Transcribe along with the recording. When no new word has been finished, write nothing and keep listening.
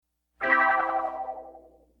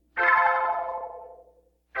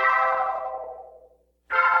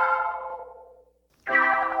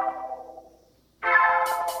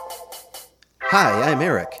Hi, I'm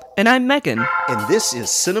Eric, And I'm Megan, and this is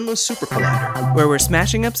Cinema Super Collider. where we're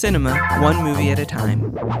smashing up cinema one movie at a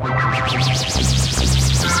time.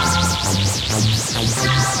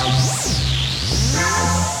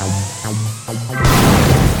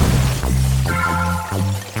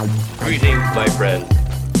 Greetings, my friends.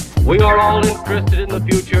 We are all interested in the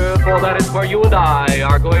future, for that is where you and I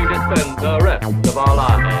are going to spend the rest of our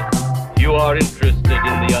lives. You are interested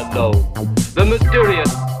in the unknown, the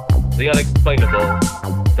mysterious, the unexplainable.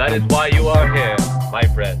 That is why you are here, my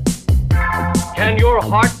friends. Can your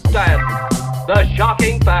heart stand the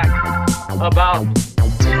shocking fact about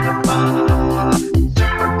Cinema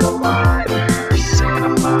Super Collider,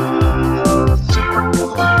 Cinema Super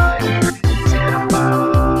Collider,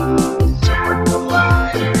 Cinema Super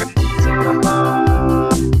Collider, Cinema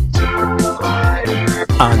Super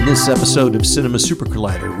Collider. On this episode of Cinema Super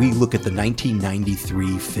Collider, we look at the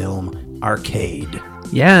 1993 film Arcade.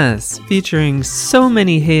 Yes, featuring so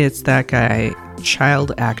many Hey It's That Guy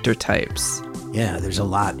child actor types. Yeah, there's a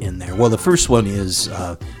lot in there. Well, the first one is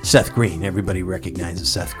Seth Green. Everybody recognizes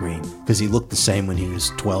Seth Green because he looked the same when he was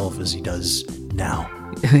 12 as he does now.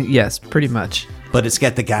 Yes, pretty much. But it's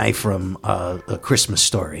got the guy from A Christmas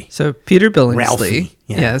Story. So Peter Billingsley. Ralphie,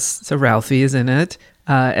 yeah. Yes, so Ralphie is in it,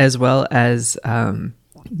 as well as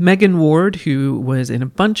Megan Ward, who was in a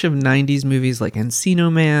bunch of 90s movies like Encino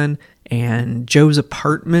Man and Joe's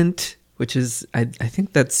Apartment, which is, I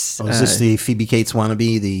think that's... Is this the Phoebe Cates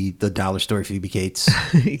wannabe, the dollar store Phoebe Cates?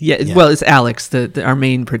 yeah, well, it's Alex, our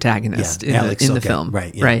main protagonist Yeah, Alex, in the okay, film.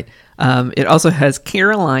 right, yeah. Right. It also has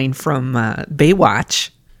Caroline from Baywatch.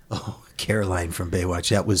 Oh, Caroline from Baywatch.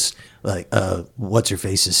 That was like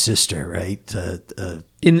what's-her-face's sister, right?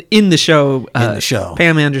 In the show, In the show.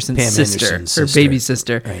 Pam Anderson's Pam sister, Anderson's her sister. baby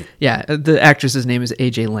sister. Right. Yeah, the actress's name is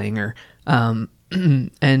AJ Langer,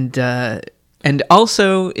 and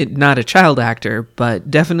also not a child actor,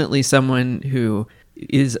 but definitely someone who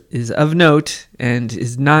is of note and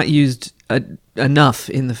is not used enough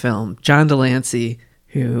in the film. John Delancey,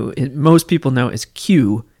 who most people know as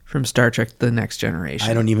Q from Star Trek: The Next Generation.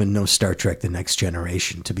 I don't even know Star Trek: The Next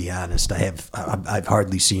Generation, to be honest. I've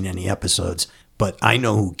hardly seen any episodes, but I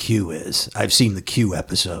know who Q is. I've seen the Q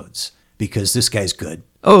episodes because this guy's good.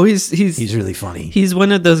 Oh, he's really funny. He's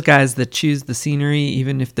one of those guys that chews the scenery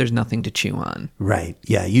even if there's nothing to chew on. Right.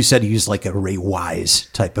 Yeah. You said he was like a Ray Wise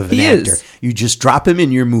type of an He actor. is. You just drop him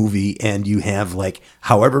in your movie and you have like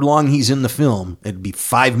however long he's in the film, it'd be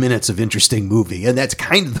 5 minutes of interesting movie. And that's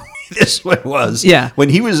kind of the way this one was. Yeah. When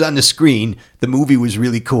he was on the screen, the movie was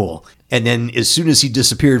really cool. And then as soon as he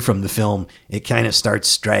disappeared from the film, it kind of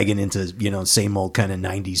starts dragging into, same old kind of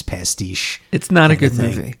 90s pastiche. It's not a kinda good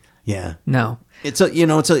thing. movie. Yeah. No. It's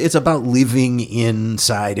about living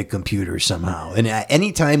inside a computer somehow. And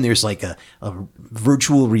anytime there's like a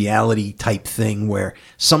virtual reality type thing where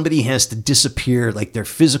somebody has to disappear, like their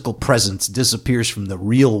physical presence disappears from the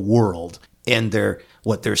real world, and their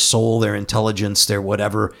soul, their intelligence, their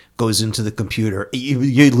whatever goes into the computer,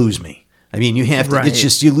 you lose me. I mean, you have to. Right. It's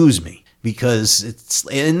just you lose me. Because it's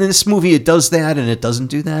in this movie, it does that and it doesn't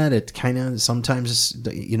do that. It kind of sometimes,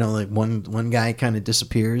 like one guy kind of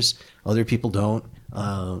disappears, other people don't.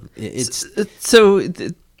 So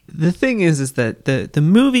the thing is that the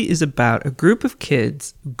movie is about a group of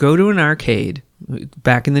kids who go to an arcade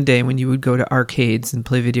back in the day when you would go to arcades and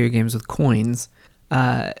play video games with coins,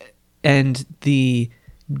 and the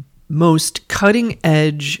most cutting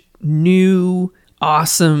edge, new,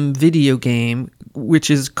 awesome video game, which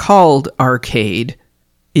is called Arcade,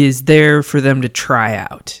 is there for them to try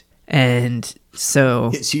out. And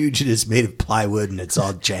so It's huge and it's made of plywood and it's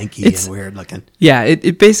all janky It's- and weird looking. yeah,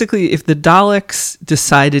 it basically, if the Daleks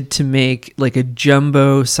decided to make like a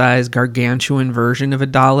jumbo size gargantuan version of a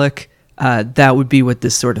Dalek, that would be what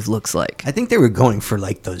this sort of looks like. I think they were going for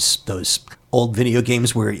like those old video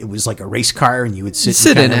games where it was like a race car and you would sit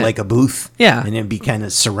Sit in in kind of it. like a booth. Yeah. And it'd be kind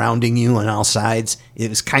of surrounding you on all sides. It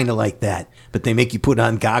was kind of like that. But they make you put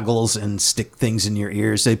on goggles and stick things in your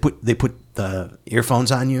ears. They put the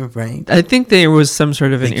earphones on you, right? I think there was some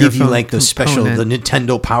sort of an They give you earphone like the special, the component.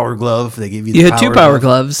 Nintendo Power Glove. They give you You the had two power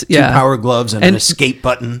gloves, yeah. Two power gloves and an And- escape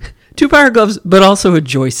button. Two power gloves, but also a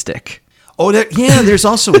joystick. Oh, there's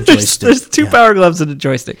also a joystick. There's two Yeah. power gloves and a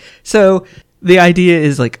joystick. So the idea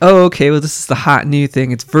is like, oh, okay, well, this is the hot new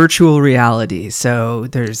thing. It's virtual reality. So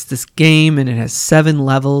there's this game and it has 7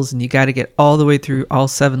 levels and you got to get all the way through all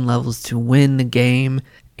 7 levels to win the game.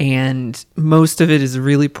 And most of it is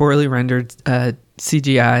really poorly rendered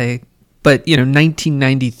CGI, but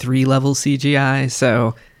 1993 level CGI.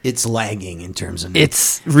 So It's lagging in terms of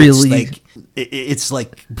it's really, it's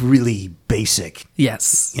like really basic.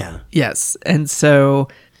 yes. Yeah. Yes. And so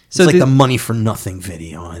So It's like the Money for Nothing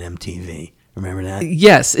video on MTV. Remember that?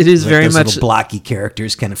 yes, it is Like very those much. little blocky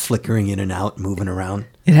characters kind of flickering in and out, moving around,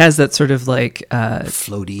 It has that sort of like,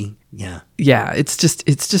 floaty. Yeah. yeah, it's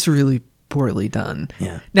just really poorly done.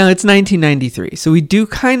 Yeah. Now it's 1993, so we do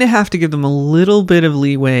kind of have to give them a little bit of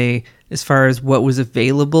leeway as far as what was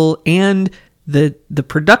available, and the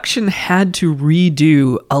production had to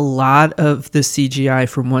redo a lot of the CGI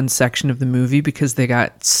from one section of the movie because they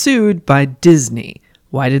got sued by Disney.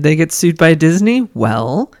 Why did they get sued by Disney?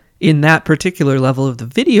 Well, in that particular level of the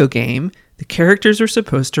video game, the characters are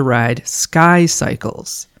supposed to ride sky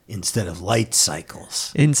cycles Instead of light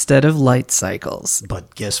cycles. instead of light cycles.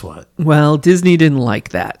 But guess what? Well, Disney didn't like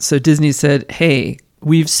that. So Disney said, hey,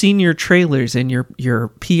 we've seen your trailers and your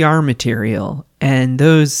PR material, and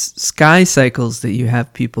those sky cycles that you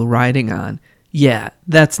have people riding on, yeah,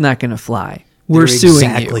 that's not going to fly. We're They're suing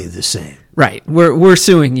exactly you. the same. Right. We're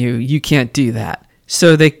suing you. You can't do that.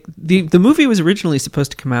 So the movie was originally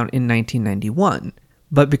supposed to come out in 1991,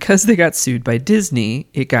 but because they got sued by Disney,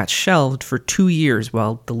 it got shelved for 2 years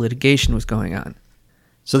while the litigation was going on.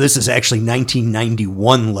 So this is actually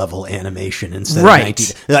 1991 level animation instead Right.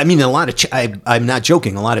 of 19. I mean, a lot of. I'm not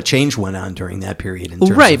joking. A lot of change went on during that period in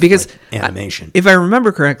terms Right, of because like, animation. If I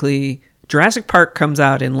remember correctly, Jurassic Park comes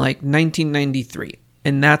out in like 1993,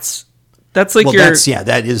 and that's like well, your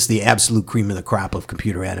that is the absolute cream of the crop of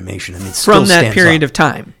computer animation. I mean, it from still that stands period up. of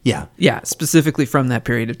time. Yeah. Specifically from that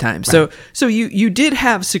period of time. So you did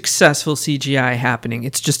have successful CGI happening.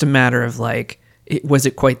 It's just a matter of like, was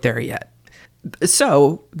it quite there yet?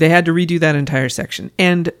 So they had to redo that entire section.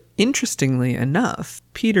 And interestingly enough,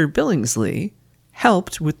 Peter Billingsley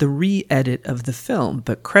helped with the re-edit of the film,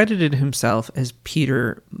 but credited himself as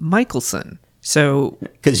Peter Michelson. So,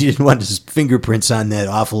 because he didn't want his fingerprints on that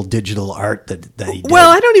awful digital art that he did.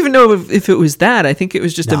 well, I don't even know if it was that. I think it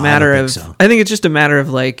was just No, a I matter don't of. think so. I think it's just a matter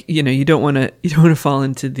of like, you don't want to fall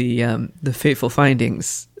into the fateful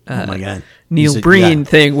findings. Oh my God. Neil He's a- Breen yeah.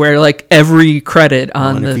 thing where like every credit I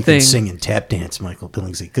on wonder if the he thing. can sing and tap dance, Michael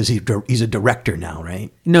Billingsley, because he's a director now,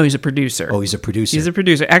 right? No, he's a producer. Oh, he's a producer. He's a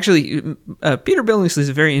producer. Actually, Peter Billingsley is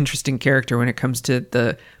a very interesting character when it comes to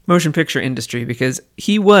the motion picture industry because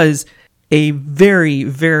he was a very,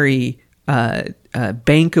 very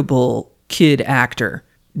bankable kid actor.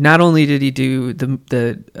 Not only did he do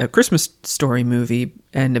the Christmas Story movie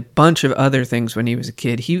and a bunch of other things when he was a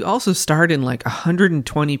kid, he also starred in like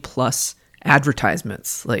 120 plus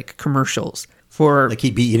advertisements, like commercials for like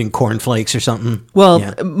he'd be eating cornflakes or something. well,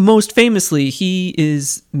 Yeah. most famously, he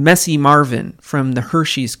is Messy Marvin from the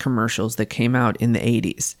Hershey's commercials that came out in the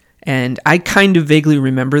 80s. And I kind of vaguely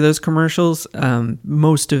remember those commercials.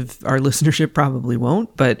 Most of our listenership probably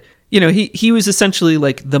won't, but he was essentially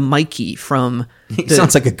like the Mikey from. He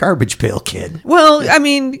sounds like a Garbage Pail Kid. Well, I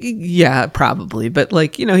mean, yeah, probably, but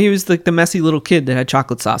like he was like the messy little kid that had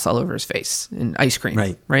chocolate sauce all over his face and ice cream.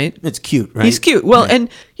 Right. It's cute, right? He's cute. Well, and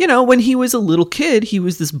when he was a little kid, he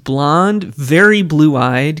was this blonde, very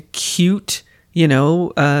blue-eyed, cute,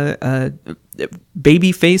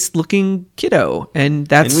 baby-faced looking kiddo, and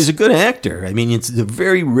that's And he was a good actor. I mean, it's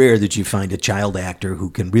very rare that you find a child actor who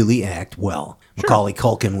can really act well. Macaulay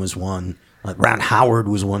Culkin was one. Ron Howard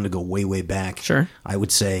was one to go way, way back. Sure. I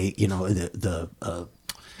would say, the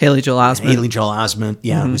Haley Joel Osment. Haley Joel Osment,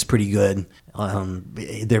 it was pretty good.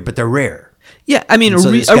 But they're rare. Yeah, I mean, So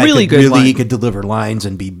a this guy really could good really, one. He could deliver lines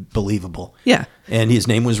and be believable. Yeah. And his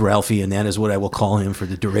name was Ralphie, and that is what I will call him for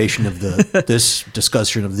the duration of this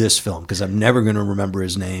discussion of this film, because I'm never going to remember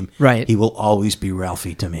his name. Right. He will always be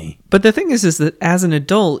Ralphie to me. But the thing is that as an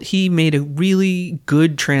adult, he made a really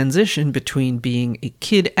good transition between being a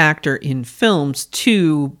kid actor in films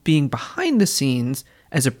to being behind the scenes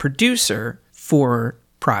as a producer for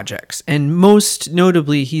projects. And most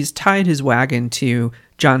notably, he's tied his wagon to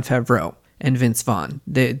Jon Favreau and Vince Vaughn.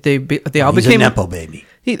 They all He's became a Nepo baby.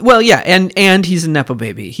 and he's a Nepo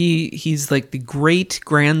baby. He's like the great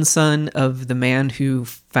grandson of the man who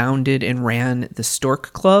founded and ran the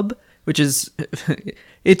Stork Club, which is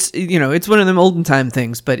it's one of them olden time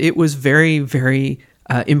things, but it was very, very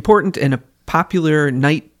important and a popular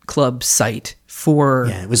nightclub site for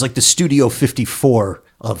Yeah, it was like the Studio 54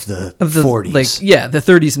 of the 40s. the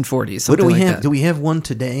 30s and 40s. What do we something like have? that. Do we have one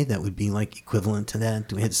today that would be like equivalent to that?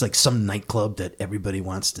 Do we have it's like some nightclub that everybody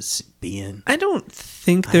wants to be in? I don't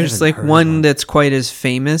think there's haven't like heard of one one. that's quite as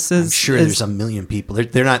famous as. I'm sure as- there's a million people.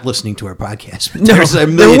 They're not listening to our podcast. But No, there's a they're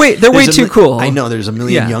million, way there's a too cool. I know there's a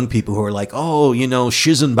million Yeah. young people who are like, oh,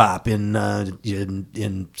 Shizenbop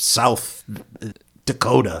in South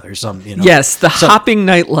Dakota or something. You know? Yes, the hopping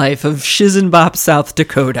nightlife of Shizenbop, South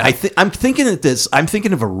Dakota. I'm thinking of this. I'm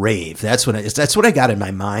thinking of a rave. That's what I got in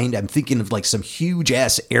my mind. I'm thinking of like some huge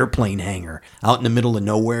ass airplane hangar out in the middle of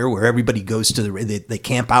nowhere where everybody goes to they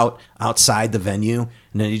camp out outside the venue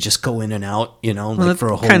and then you just go in and out. You know, like for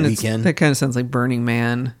a whole weekend. That kind of sounds like Burning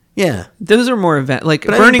Man. Yeah, those are more event like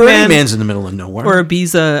but Burning Man's in the middle of nowhere. Or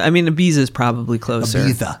Ibiza. I mean, Ibiza is probably closer.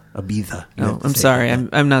 Ibiza. Oh, I'm sorry.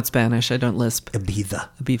 I'm not Spanish. I don't lisp. Ibiza.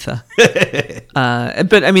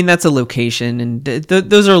 But I mean, that's a location, and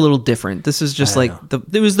those are a little different. This is just like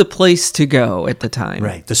it was the place to go at the time.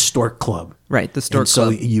 Right. The Stork Club. Right. The Stork Club. So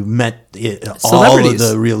you met all of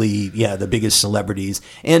the biggest celebrities,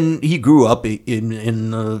 and he grew up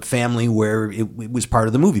in a family where it was part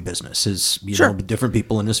of the movie business. Different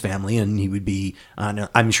people in his family, and he would be on.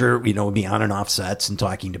 I'm sure would be on and off sets and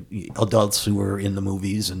talking to adults who were in the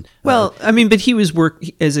movies. And but he was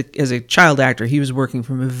as a child actor. He was working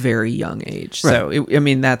from a very young age. Right. So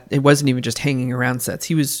it wasn't even just hanging around sets.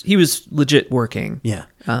 He was legit working. Yeah.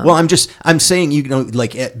 Well, I'm saying,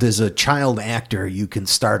 like as a child actor, you can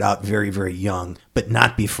start out very, very young, but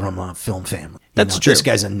not be from a film family. That's true. This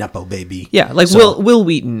guy's a Nepo baby. Yeah, like Will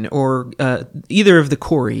Wheaton or either of the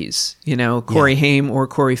Coreys, Corey Haim or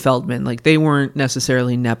Corey Feldman. Like they weren't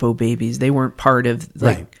necessarily Nepo babies. They weren't part of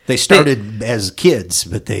right. They started as kids,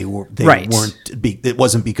 but they weren't. It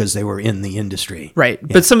wasn't because they were in the industry. Right. Yeah.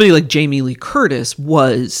 But somebody like Jamie Lee Curtis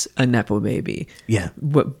was a Nepo baby. Yeah.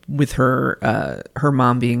 With her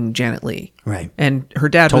mom being Janet Leigh. Right. And her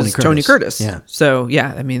dad was Tony Curtis. Yeah. So,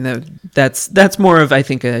 yeah, I mean, that's more of, I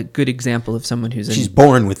think, a good example of someone who's... She's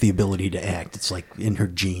born with the ability to act. It's like in her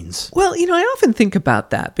genes. Well, I often think about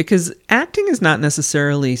that because acting is not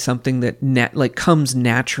necessarily something that comes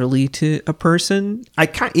naturally to a person. I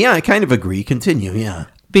kind of agree. Continue, yeah.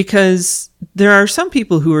 Because there are some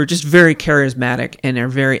people who are just very charismatic and are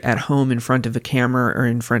very at home in front of a camera or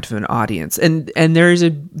in front of an audience. And there is a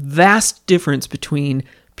vast difference between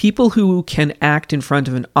people who can act in front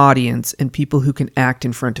of an audience and people who can act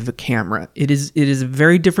in front of a camera. It is a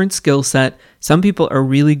very different skill set. Some people are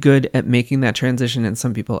really good at making that transition and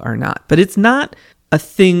some people are not. But it's not a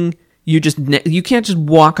thing you can't just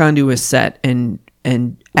walk onto a set and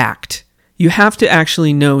act. You have to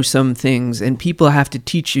actually know some things, and people have to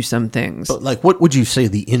teach you some things. But like, what would you say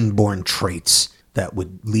the inborn traits that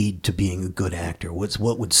would lead to being a good actor? What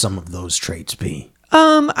would some of those traits be?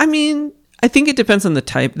 I mean, I think it depends on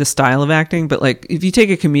the style of acting. But like, if you take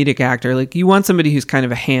a comedic actor, like you want somebody who's kind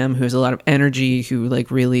of a ham, who has a lot of energy, who like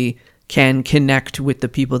really can connect with the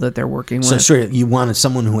people that they're working with. So sure, you wanted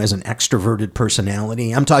someone who has an extroverted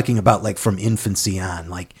personality. I'm talking about like from infancy on,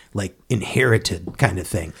 like inherited kind of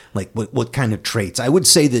thing. Like what kind of traits? I would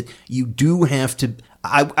say that you do have to.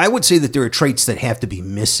 I would say that there are traits that have to be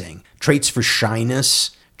missing. Traits for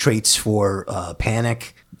shyness, traits for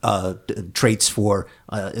panic, traits for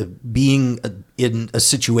being in a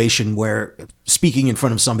situation where speaking in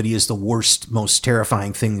front of somebody is the worst, most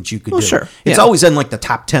terrifying thing that you could do. Sure. It's always in like the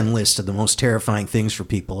top 10 list of the most terrifying things for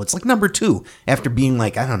people. It's like number 2 after being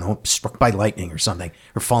like, I don't know, struck by lightning or something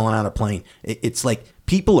or falling out of a plane. It's like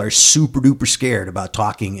people are super duper scared about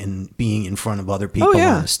talking and being in front of other people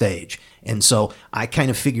on a stage. And so I kind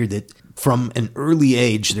of figured that from an early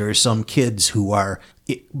age, there are some kids who are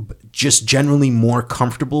just generally more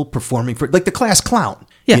comfortable performing for, like the class clown.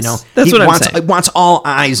 Yes, that's what I'm saying. Wants all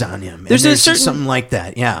eyes on him. There's something like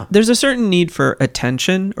that. Yeah, there's a certain need for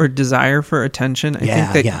attention or desire for attention. I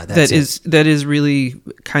think that is really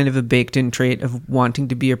kind of a baked-in trait of wanting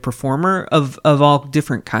to be a performer of all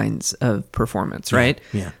different kinds of performance, right?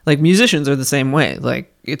 Yeah. Like musicians are the same way.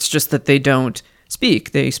 Like it's just that they don't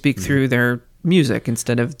speak; they speak through their music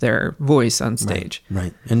instead of their voice on stage.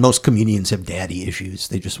 Right. And most comedians have daddy issues.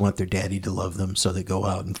 They just want their daddy to love them, so they go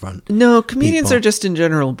out in front. No, comedians are just in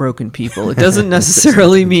general broken people. It doesn't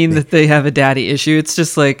necessarily mean that they have a daddy issue. It's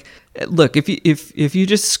just like, look, if you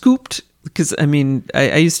just scooped, because I mean,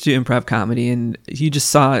 I used to do improv comedy, and you just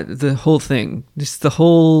saw the whole thing, just the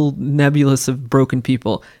whole nebulous of broken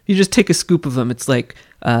people. If you just take a scoop of them, it's like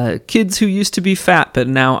kids who used to be fat but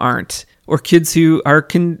now aren't. Or kids who are,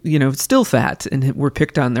 still fat and were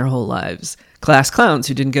picked on their whole lives. Class clowns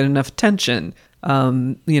who didn't get enough attention.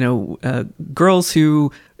 Girls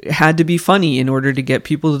who had to be funny in order to get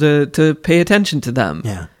people to pay attention to them.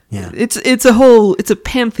 Yeah, yeah. It's a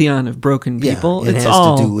pantheon of broken people. Yeah, it has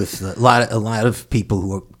to do with a lot of people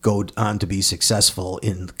who go on to be successful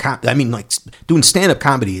in. Like doing stand-up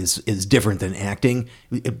comedy is different than acting.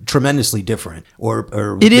 Tremendously different. Or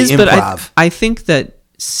it is, improv. but I think that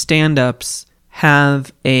stand-ups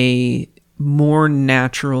have a more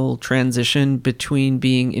natural transition between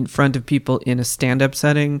being in front of people in a stand-up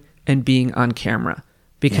setting and being on camera.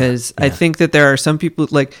 Because I think that there are some people,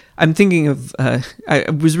 like, I'm thinking of, I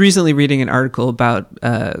was recently reading an article about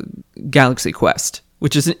Galaxy Quest,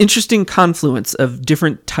 which is an interesting confluence of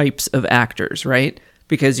different types of actors, right?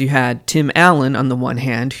 Because you had Tim Allen on the one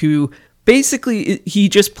hand, who basically, he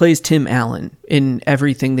just plays Tim Allen in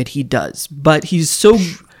everything that he does. But he's so...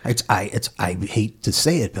 I hate to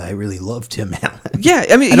say it, but I really love Tim Allen. Yeah,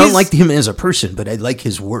 I mean... I don't like him as a person, but I like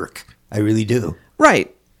his work. I really do.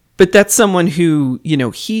 Right. But that's someone who,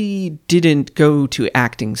 he didn't go to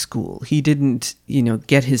acting school. He didn't,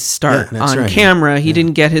 get his start on camera. He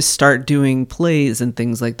didn't get his start doing plays and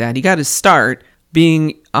things like that. He got his start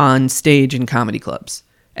being on stage in comedy clubs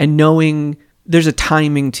and knowing there's a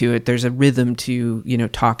timing to it. There's a rhythm to,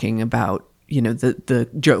 talking about, the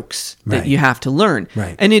jokes that you have to learn.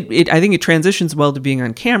 Right. And I think it transitions well to being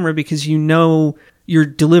on camera because you're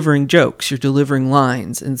delivering jokes, you're delivering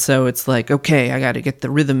lines. And so it's like, okay, I got to get the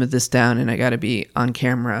rhythm of this down and I got to be on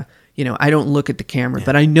camera. I don't look at the camera,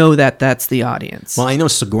 but I know that that's the audience. Well, I know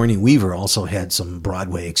Sigourney Weaver also had some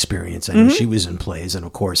Broadway experience. I know she was in plays, and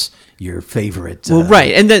of course, your favorite. Well,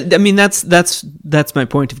 right. And that's my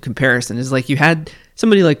point of comparison is like you had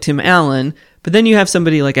somebody like Tim Allen, but then you have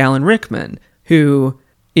somebody like Alan Rickman, who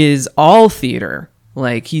is all theater.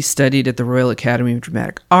 Like he studied at the Royal Academy of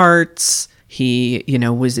Dramatic Arts. He,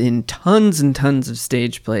 was in tons and tons of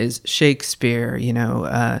stage plays, Shakespeare,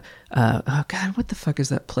 oh God, what the fuck is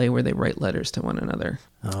that play where they write letters to one another?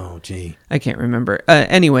 Oh, gee. I can't remember.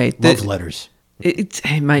 Anyway. Love letters.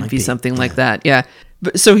 It might be something like that, yeah.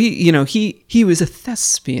 But so he was a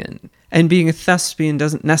thespian, and being a thespian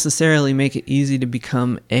doesn't necessarily make it easy to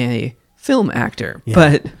become a film actor,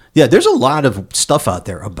 but... Yeah, there's a lot of stuff out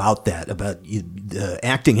there about that.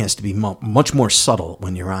 Acting has to be much more subtle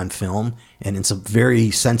when you're on film, and it's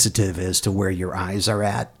very sensitive as to where your eyes are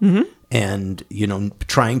at. Mm-hmm. And,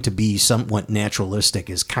 trying to be somewhat naturalistic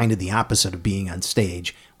is kind of the opposite of being on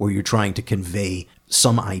stage, where you're trying to convey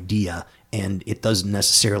some idea, and it doesn't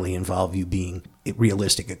necessarily involve you being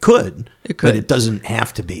realistic. It could, but it doesn't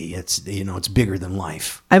have to be. It's it's bigger than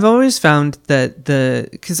life. I've always found that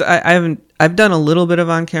because I've done a little bit of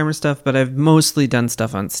on-camera stuff, but I've mostly done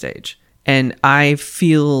stuff on stage, and I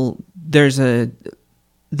feel there's a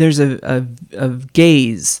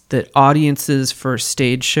gaze that audiences for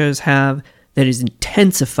stage shows have that is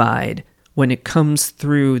intensified when it comes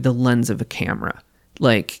through the lens of a camera.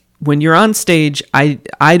 Like when you're on stage, I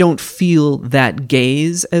don't feel that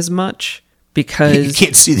gaze as much. Because you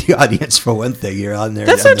can't see the audience for one thing. You're on there.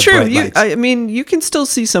 That's not true. You can still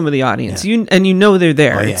see some of the audience. Yeah. They're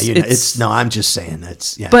there. Oh, yeah, I'm just saying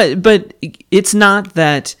that's. Yeah. But it's not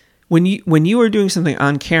that when you are doing something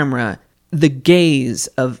on camera, the gaze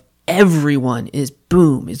of everyone is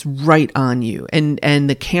right on you, and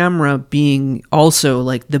the camera being also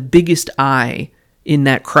like the biggest eye in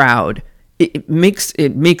that crowd. It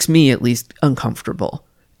makes me at least uncomfortable.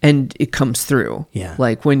 And it comes through,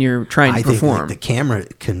 like when you're trying to perform. Think, like, the camera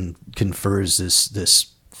confers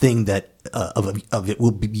this thing that of it will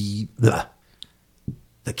be. The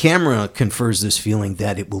camera confers this feeling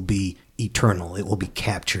that it will be eternal. It will be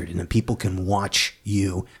captured, and then people can watch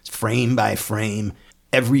you frame by frame,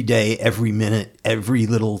 every day, every minute, every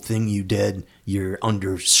little thing you did. You're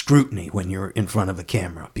under scrutiny when you're in front of a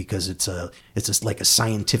camera because it's just like a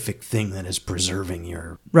scientific thing that is preserving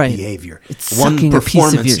your behavior. It's sucking a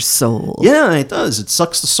piece of your soul. Yeah, it does. It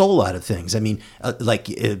sucks the soul out of things. I mean,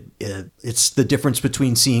 it's the difference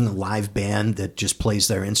between seeing a live band that just plays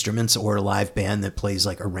their instruments or a live band that plays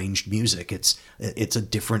like arranged music. It's a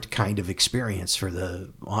different kind of experience for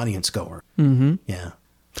the audience goer. Mm-hmm. Yeah.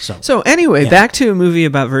 So anyway, back to a movie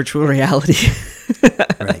about virtual reality.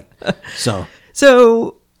 Right.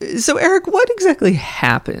 So Eric, what exactly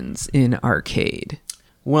happens in Arcade?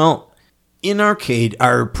 Well, in Arcade,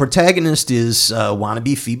 our protagonist is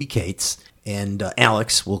wannabe Phoebe Cates, and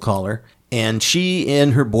Alex, we'll call her. And she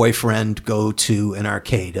and her boyfriend go to an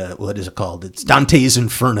arcade. What is it called? It's Dante's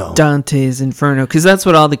Inferno. Dante's Inferno, because that's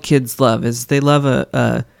what all the kids love. Is they love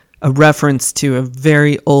a reference to a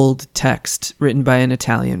very old text written by an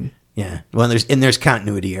Italian. Yeah, well, there's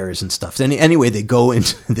continuity errors and stuff. Anyway, they go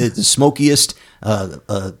into the smokiest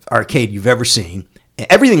arcade you've ever seen.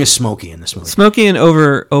 Everything is smoky in this movie. Smoky and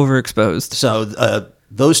overexposed. So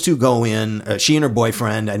those two go in. She and her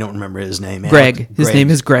boyfriend, I don't remember his name. Greg. His name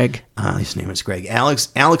is Greg. His name is Greg.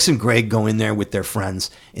 Alex and Greg go in there with their friends,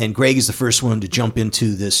 and Greg is the first one to jump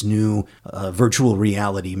into this new virtual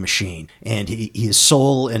reality machine. And his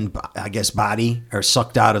soul and, I guess, body are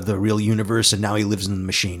sucked out of the real universe, and now he lives in the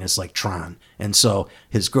machine. It's like Tron. And so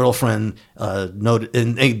his girlfriend noted,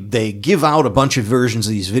 and they give out a bunch of versions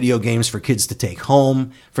of these video games for kids to take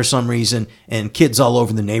home for some reason, and kids all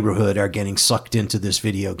over the neighborhood are getting sucked into this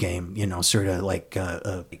video game, sort of like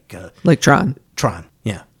Tron. Tron,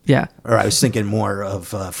 yeah. Yeah. Or I was thinking more of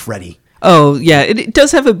Freddy. Oh, yeah. It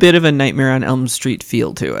does have a bit of a Nightmare on Elm Street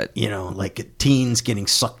feel to it. Like teens getting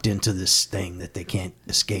sucked into this thing that they can't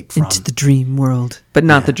escape from. Into the dream world. But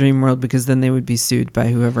not the dream world, because then they would be sued by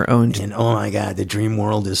whoever owned it. And oh my God, the dream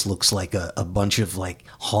world looks like a bunch of like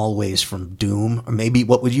hallways from Doom. Or maybe,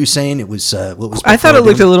 what were you saying? It was, what was I thought it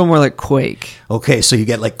looked Doom? a little more like Quake. Okay, so you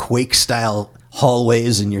get like Quake style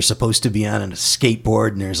hallways, and you're supposed to be on a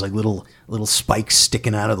skateboard, and there's like little spikes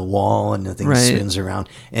sticking out of the wall, and the thing spins around.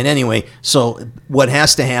 And anyway, so what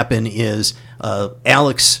has to happen is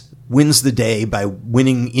Alex wins the day by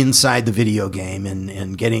winning inside the video game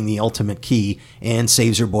and getting the ultimate key, and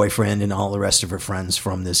saves her boyfriend and all the rest of her friends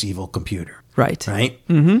from this evil computer. Right. Right?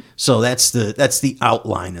 Mm-hmm. So that's the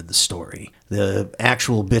outline of the story. The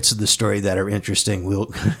actual bits of the story that are interesting, we'll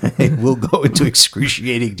go into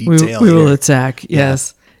excruciating detail. We will attack,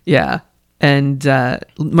 yes. Yeah. And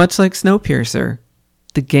much like Snowpiercer,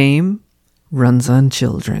 the game runs on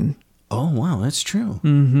children. Oh, wow, that's true.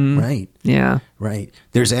 Mm-hmm. Right. Yeah. Right.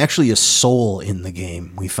 There's actually a soul in the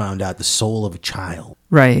game. We found out the soul of a child.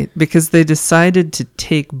 Right, because they decided to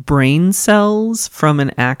take brain cells from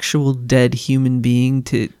an actual dead human being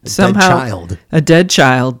to a dead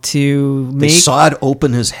child to They make. sawed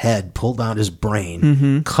open his head, pulled out his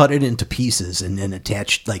brain, cut it into pieces, and then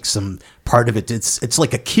attached like some part of it. It's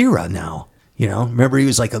like Akira now. Remember he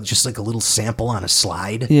was like just like a little sample on a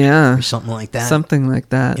slide, Yeah, or something like that. something like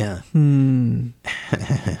that. Yeah.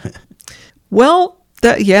 Well,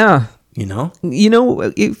 that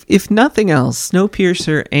If if nothing else,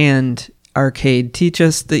 Snowpiercer and Arcade teach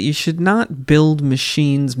us that you should not build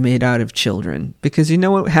machines made out of children, because you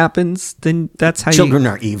know what happens? Then that's how children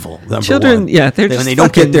are evil. Children, one. yeah, they're when just they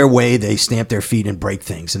don't get fucking- their way, they stamp their feet and break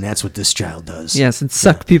things, and that's what this child does. Yes, and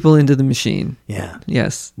suck people into the machine. Yeah.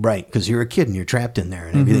 Yes. Right, because you're a kid and you're trapped in there,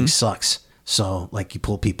 and everything sucks. So, like, you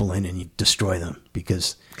pull people in and you destroy them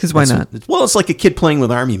because why not? It's like a kid playing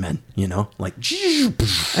with army men, like,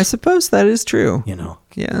 I suppose that is true.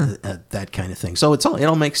 Yeah. that kind of thing. So it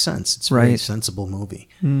all makes sense. It's a very Right. sensible movie.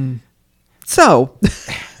 So,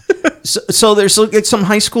 So there's like some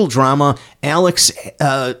high school drama. Alex's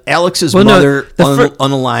Well, no, mother the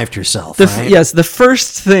unalived herself. the right? yes, the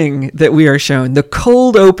first thing that we are shown, the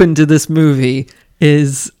cold open to this movie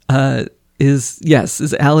is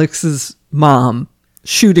Alex's mom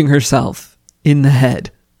shooting herself in the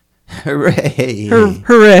head. Hooray!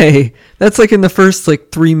 Hooray! That's like in the first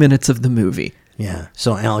 3 minutes of the movie. Yeah.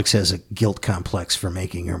 So Alex has a guilt complex for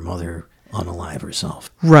making her mother unalive herself.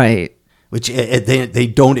 Right. Which they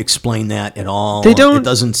don't explain that at all. They don't. It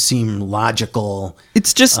doesn't seem logical.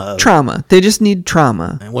 It's just trauma. They just need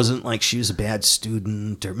trauma. It wasn't like she was a bad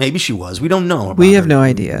student, or maybe she was. We don't know. About We have her. no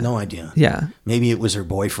idea. No idea. Yeah. Maybe it was her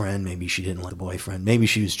boyfriend. Maybe she didn't like the boyfriend. Maybe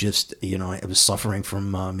she was just, it was suffering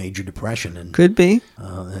from major depression and, Could be.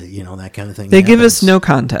 that kind of thing. They give us happens. no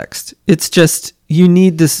context. It's just you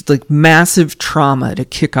need this massive trauma to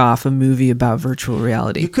kick off a movie about virtual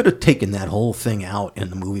reality. You could have taken that whole thing out,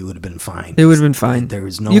 and the movie would have been fine. It would have been fine. There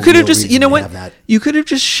was no. You could have real just, reason to have that. You could have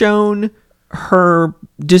just shown her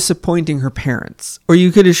disappointing her parents, or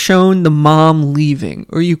you could have shown the mom leaving,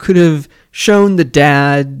 or you could have shown the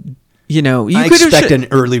dad. I expect an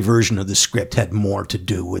early version of the script had more to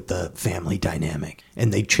do with the family dynamic,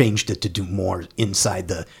 and they changed it to do more inside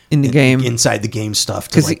the game stuff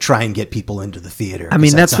to try and get people into the theater. I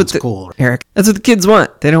mean, that's what's cool, Eric. That's what the kids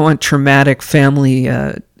want. They don't want traumatic family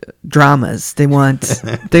dramas. They want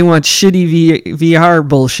shitty VR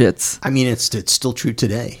bullshits. I mean, it's still true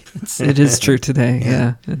today. It is true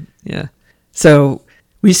today. Yeah. So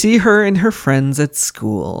we see her and her friends at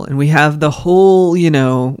school, and we have the whole,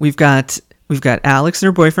 we've got Alex and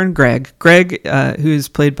her boyfriend, Greg. Greg, who's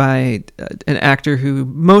played by an actor who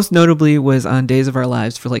most notably was on Days of Our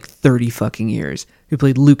Lives for 30 fucking years, who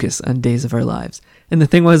played Lucas on Days of Our Lives. And the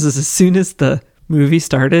thing was, is as soon as the movie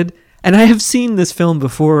started, and I have seen this film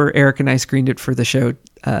before Eric and I screened it for the show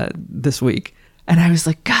this week, and I was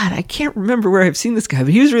like, God, I can't remember where I've seen this guy,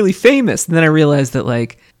 but he was really famous. And then I realized that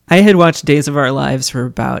I had watched Days of Our Lives for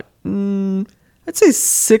about, I'd say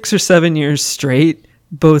 6 or 7 years straight.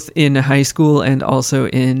 both in high school and also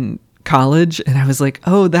in college. And I was like,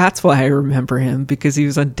 oh, that's why I remember him, because he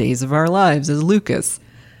was on Days of Our Lives as Lucas.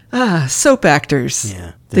 Soap actors.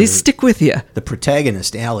 Yeah. They stick with you. The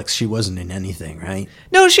protagonist, Alex, she wasn't in anything, right?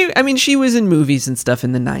 No, she was in movies and stuff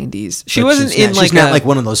in the 90s. She But wasn't in she's not like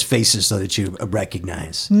one of those faces though that you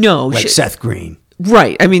recognize. No, like Seth Green.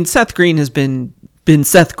 Right. I mean, Seth Green has been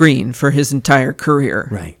Seth Green for his entire career.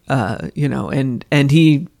 Right. And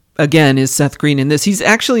he, again, is Seth Green in this. He's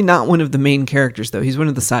actually not one of the main characters, though. He's one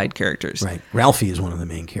of the side characters. Right. Ralphie is one of the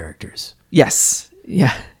main characters. Yes.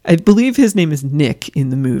 Yeah. I believe his name is Nick in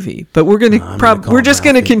the movie, but we're going to we're just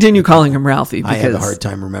going to Ralphie. continue calling him Ralphie because I have a hard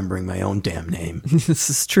time remembering my own damn name. This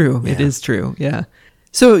is true. Yeah. It is true. Yeah.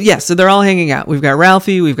 So they're all hanging out. We've got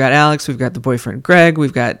Ralphie, we've got Alex, we've got the boyfriend Greg,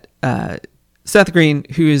 we've got Seth Green,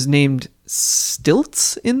 who is named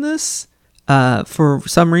Stilts in this for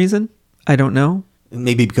some reason. I don't know.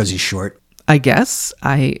 Maybe because he's short. I guess.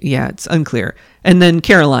 It's unclear. And then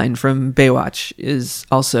Caroline from Baywatch is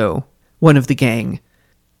also one of the gang.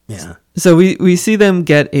 Yeah. So we see them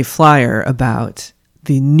get a flyer about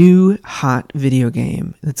the new hot video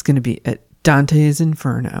game that's going to be at Dante's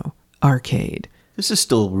Inferno arcade. This is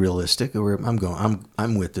still realistic.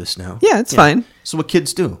 I'm with this now. Yeah, it's fine. So what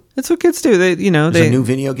kids do? That's what kids do. There's a new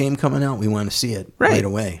video game coming out. We want to see it right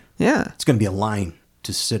away. Yeah. It's going to be a line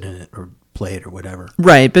to sit in it or play it or whatever.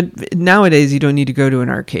 Right, but nowadays you don't need to go to an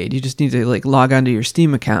arcade. You just need to log onto your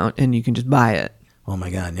Steam account and you can just buy it. Oh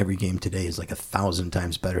my God! And every game today is like 1,000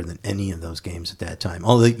 times better than any of those games at that time.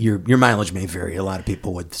 Although your mileage may vary. A lot of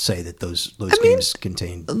people would say that those games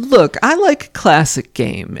contain. Look, I like a classic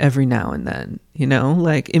game every now and then.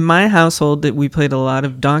 Like in my household, that we played a lot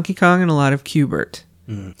of Donkey Kong and a lot of Q*bert.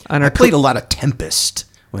 I played a lot of Tempest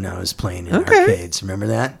when I was playing in arcades. Remember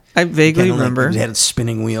that? I vaguely remember. You had a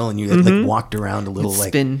spinning wheel and you had, walked around a little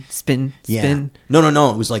spin. Yeah.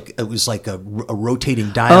 No. It was like a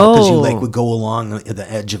rotating dial because you would go along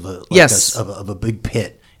the edge of a big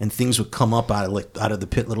pit and things would come up out of the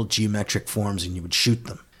pit, little geometric forms, and you would shoot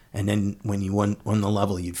them. And then when you won the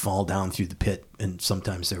level, you'd fall down through the pit, and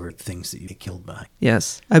sometimes there were things that you get killed by.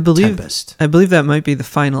 Yes, I believe. Tempest. I believe that might be the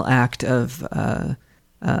final act of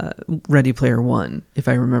Ready Player One, if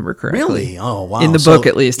I remember correctly. Really? Oh wow! In the book,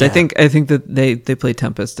 at least, yeah. I think that they play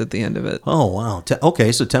Tempest at the end of it. Oh wow!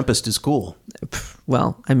 Okay, so Tempest is cool.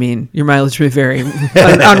 Well, I mean, your mileage may vary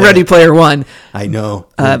on Ready Player One. I know.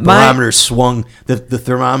 The barometer swung. The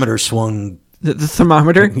thermometer swung. The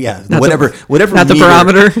thermometer? Yeah, whatever. Not the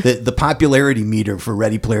barometer. The popularity meter for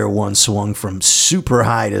Ready Player One swung from super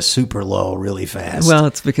high to super low really fast. Well,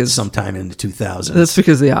 it's because sometime in the 2000s. That's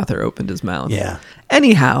because the author opened his mouth. Yeah.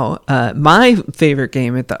 Anyhow, my favorite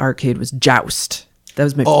game at the arcade was Joust. That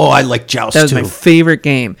was my. I like Joust too. That was my favorite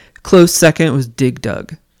game. Close second was Dig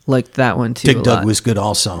Dug. Liked that one too. Dig Dug was good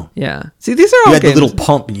also. Yeah. See, these are all games. You had games. the little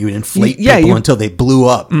pump and you would inflate people until they blew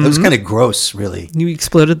up. Mm-hmm. It was kind of gross, really. You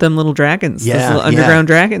exploded them little dragons. Yeah. Those little underground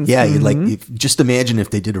dragons. Yeah. You'd just imagine if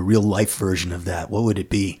they did a real life version of that. What would it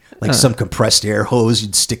be? Like some compressed air hose,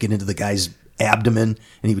 you'd stick it into the guy's abdomen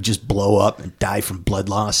and he would just blow up and die from blood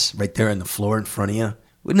loss right there on the floor in front of you.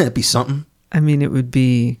 Wouldn't that be something? I mean, it would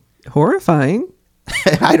be horrifying.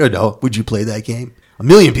 I don't know. Would you play that game? 1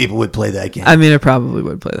 million people would play that game. I mean, I probably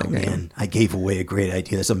would play that game. Man, I gave away a great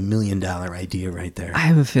idea. That's $1 million idea right there. I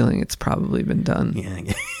have a feeling it's probably been done.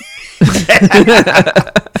 Yeah.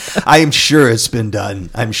 I am sure it's been done.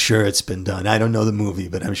 I don't know the movie,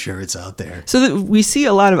 but I'm sure it's out there. So we see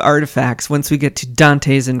a lot of artifacts once we get to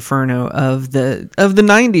Dante's Inferno of the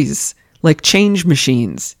 90s, like change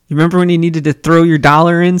machines. You remember when you needed to throw your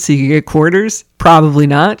dollar in so you could get quarters? Probably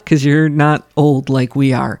not, because you're not old like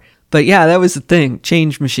we are. But yeah, that was the thing,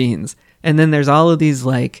 change machines. And then there's all of these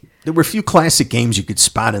There were a few classic games you could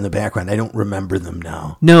spot in the background. I don't remember them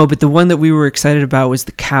now. No, but the one that we were excited about was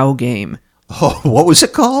the cow game. Oh, what was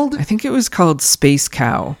it called? I think it was called Space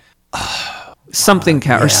Cow. Something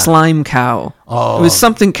cow or Slime Cow. Oh. It was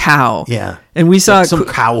something cow. Yeah. And we saw some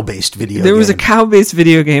cow-based video game. There was a cow-based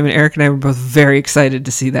video game, and Eric and I were both very excited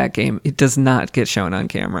to see that game. It does not get shown on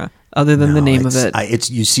camera. Other than the name of it.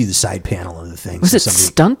 You see the side panel of the thing. Was it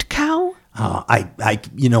Stunt Cow?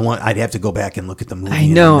 You know what? I'd have to go back and look at the movie. I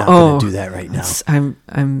know. I'm not going to do that right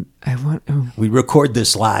now. We record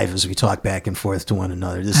this live as we talk back and forth to one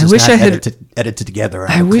another. This is not edited together.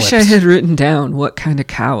 I wish I had written down what kind of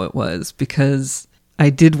cow it was, because I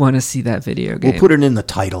did want to see that video game. We'll put it in the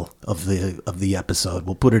title of the episode.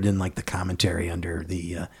 We'll put it in the commentary under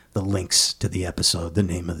the links to the episode, the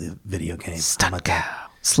name of the video game. Stunt Cow.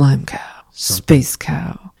 Slime Cow, Space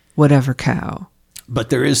Cow, whatever cow.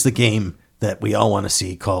 But there is the game that we all want to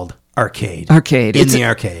see called arcade. Arcade. The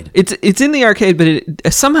arcade. It's in the arcade,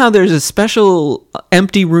 but somehow there's a special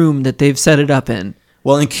empty room that they've set it up in.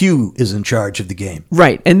 Well, and Q is in charge of the game.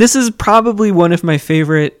 Right. And this is probably one of my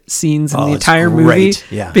favorite scenes in the it's entire movie. great,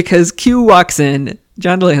 yeah. Because Q walks in,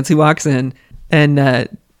 John Delancey walks in, and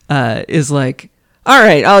is like, all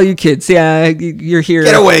right, all you kids, yeah, you're here.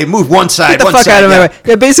 Get away, move one side, Get the one fuck side. out of my yeah. way.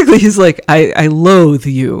 Yeah, basically, he's like, I loathe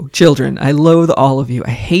you, children. I loathe all of you.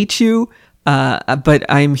 I hate you. But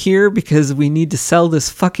I'm here because we need to sell this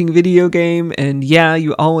fucking video game, and yeah,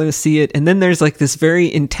 you all want to see it. And then there's like this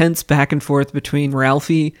very intense back and forth between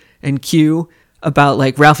Ralphie and Q about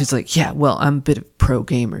like, Ralphie's like, yeah, well, I'm a bit of a pro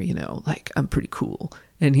gamer, you know, like I'm pretty cool.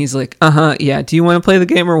 And he's like, yeah, do you want to play the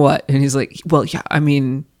game or what? And he's like, well, yeah, I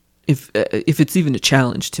mean, if it's even a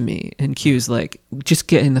challenge to me. And Q's like, just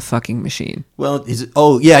get in the fucking machine. Well, is it?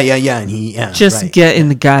 Oh, yeah, and he Just right. get in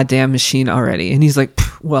the goddamn machine already. And he's like,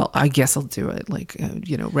 well, I guess I'll do it. Like,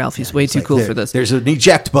 Ralphie's way It's too like, cool there- for this. There's an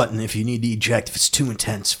eject button if you need to eject. If it's too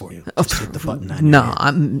intense for you, just hit the button. On your No,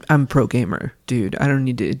 hand. I'm pro gamer, dude. I don't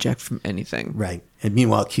need to eject from anything. Right. And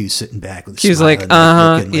meanwhile, Q's sitting back with a Q's smile like,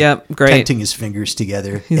 and looking, yep, great. tenting his fingers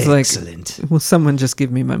together. He's Excellent. like, will someone just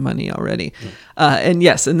give me my money already? And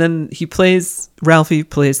yes, and then Ralphie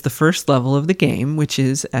plays the first level of the game, which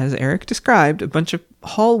is, as Eric described, a bunch of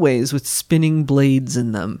hallways with spinning blades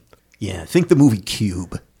in them. Yeah, think the movie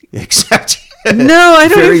Cube, except No, I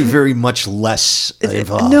don't very, even- very much less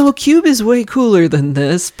involved. No, Cube is way cooler than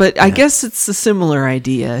this, but I guess it's a similar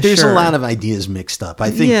idea. There's sure. a lot of ideas mixed up. I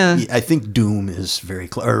think Yeah. I think Doom is very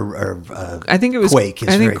close, or I think it was Quake. Is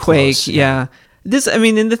I think very Quake. close, Yeah. This. I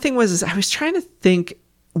mean, and the thing was, is I was trying to think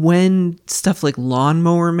when stuff like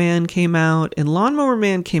Lawnmower Man came out, and Lawnmower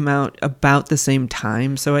Man came out about the same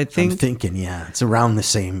time. So I I'm think, thinking, yeah, it's around the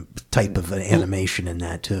same type of an animation in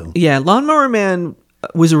that too. yeah, Lawnmower Man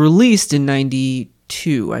was released in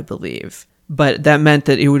 '92, I believe. But that meant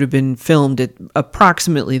that it would have been filmed at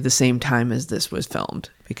approximately the same time as this was filmed,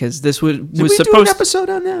 because this was Did we do an supposed. episode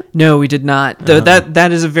on that? No, we did not. Though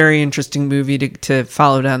that is a very interesting movie to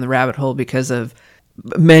follow down the rabbit hole because of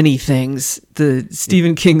many things. The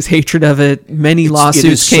Stephen King's hatred of it. Many It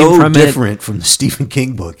lawsuits is came so from it. different from the Stephen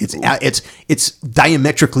King book. It's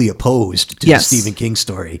diametrically opposed to Yes. the Stephen King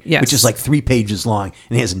story, Yes. which is like 3 pages long,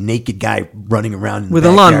 and he has a naked guy running around in the With a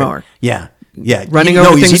backyard. lawnmower. Yeah. Running No,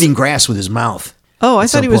 over he's things- eating grass with his mouth. Oh, I at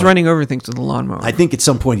thought some he was point. running over things with a lawnmower. I think at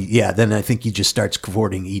some point, yeah. Then I think he just starts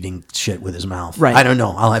cavorting, eating shit with his mouth. Right. I don't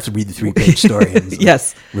know. I'll have to read the 3-page story and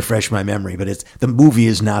Yes. refresh my memory. But the movie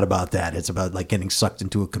is not about that. It's about like getting sucked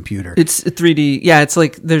into a computer. It's a 3D. Yeah, it's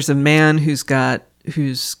like there's a man who's got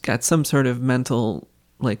some sort of mental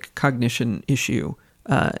like cognition issue.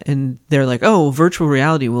 And they're like, oh, virtual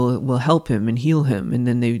reality will help him and heal him, and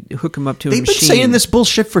then they hook him up to a They've been machine. saying this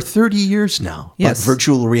bullshit for 30 years now. Yes. About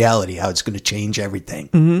virtual reality, how it's going to change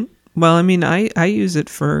everything. Well, I mean, I use it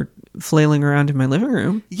for flailing around in my living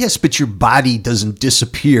room. Yes, but your body doesn't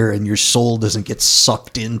disappear and your soul doesn't get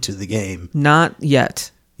sucked into the game. Not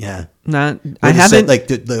yet. Yeah. Not. What I is that, haven't. like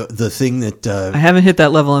the thing that I haven't hit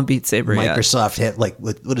that level on Beat Saber yet. Microsoft had, like,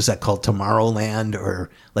 what is that called? Tomorrowland, or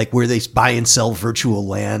like where they buy and sell virtual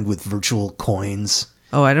land with virtual coins.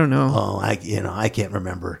 Oh, I don't know. Oh, I can't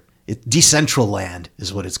remember. Decentraland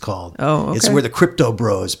is what it's called. Oh, okay. It's where the crypto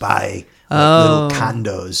bros buy little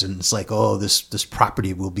condos, and it's like, oh, this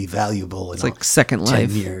property will be valuable in It's like Second 10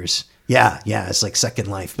 Life. years. Yeah, it's like Second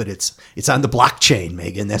Life, but it's on the blockchain,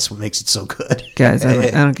 Megan. That's what makes it so good. Guys,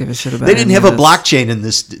 I don't give a shit about. They didn't any have of a this. blockchain in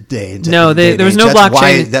this day. No, there was no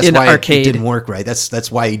blockchain in arcade. It didn't work right.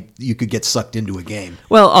 That's why you could get sucked into a game.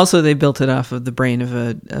 Well, also they built it off of the brain of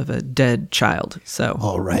a dead child. So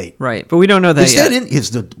All right. right, but we don't know that Is yet.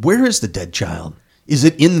 that where is the dead child? Is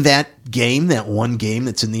it in that game, that one game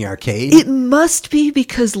that's in the arcade? It must be,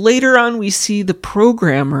 because later on we see the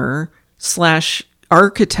programmer /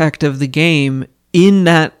 architect of the game in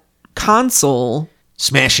that console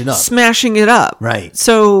Smashing up. smashing it up. Right.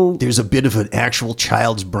 So There's a bit of an actual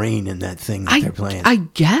child's brain in that thing that they're playing. I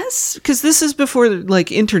guess, because this is before like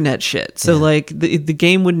internet shit. So like the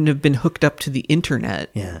game wouldn't have been hooked up to the internet.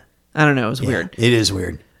 yeah. I don't know. It was Yeah. weird. It is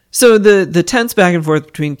weird. So the tense back and forth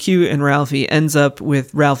between Q and Ralphie ends up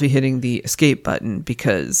with Ralphie hitting the escape button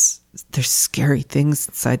because there's scary things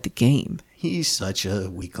inside the game. He's such a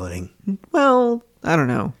weakling. Well, I don't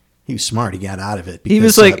know. He was smart. He got out of it because He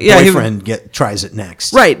was like, yeah, boyfriend tries it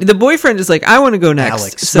next. Right. The boyfriend is like, I want to go next.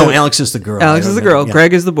 Alex. So No, Alex is the girl. Alex I is the remember. girl. Yeah.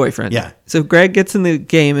 Greg is the boyfriend. Yeah. So Greg gets in the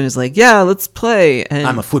game and is like, yeah, let's play. And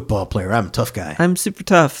I'm a football player. I'm a tough guy. I'm super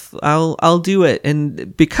tough. I'll do it.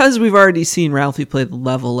 And because we've already seen Ralphie play the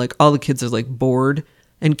level, like all the kids are like bored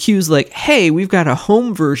And Q's like, hey, we've got a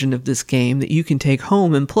home version of this game that you can take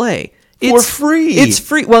home and play. For free. It's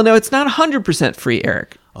free. Well, no, it's not 100% free,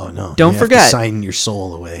 Eric. Oh, no. Don't You have forget. to sign your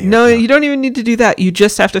soul away. No, you don't even need to do that. You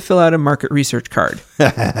just have to fill out a market research card.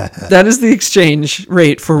 That is the exchange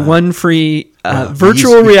rate for one free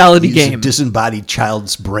virtual reality use game. a disembodied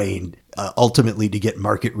child's brain ultimately to get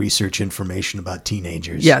market research information about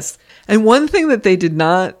teenagers. Yes. And one thing that they did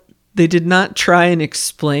not try and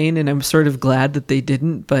explain, and I'm sort of glad that they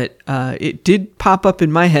didn't, but it did pop up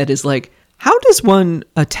in my head, is like, how does one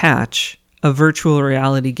attach a virtual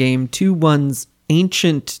reality game to one's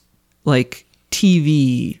ancient like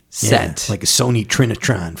TV set? Yeah, like a Sony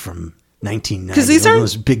Trinitron from 1990. 'Cause these one of are-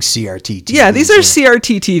 those big CRT TVs. Yeah, these are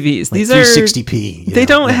CRT TVs. Like These are 360p. They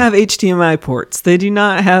don't have HDMI ports. They do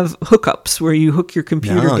not have hookups where you hook your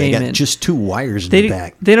computer No, they game got in. just 2 wires in They the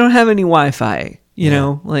back. they don't have any Wi-Fi. You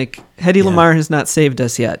know, like Hedy Lamarr has not saved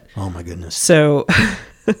us yet. Oh my goodness. So,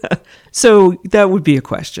 so that would be a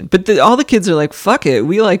question. But all the kids are like, "Fuck it,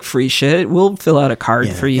 we like free shit. We'll fill out a card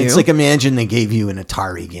Yeah, for you." It's like, imagine they gave you an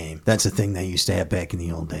Atari game. That's a thing they used to have back in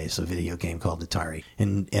the old days, a video game called Atari.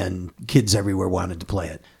 And kids everywhere wanted to play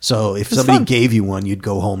it. So if somebody fun. gave you one, you'd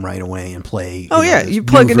go home right away and play Oh, yeah, this you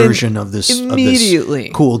plug new it in version of this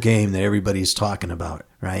immediately. cool game that everybody's talking about,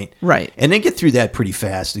 right? Right. And they get through that pretty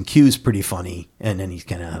fast, and Q's pretty funny, and then he's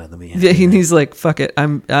kind of out of the way. Yeah, he's like, "Fuck it,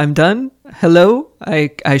 I'm done. Hello,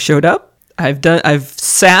 I showed up. I've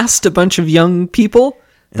sassed a bunch of young people.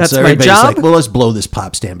 And That's so my everybody's job." like, well, let's blow this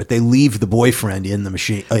pop stand. But they leave the boyfriend in the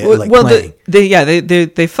machine, Well, playing.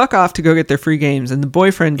 they fuck off to go get their free games, and the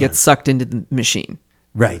boyfriend gets sucked into the machine.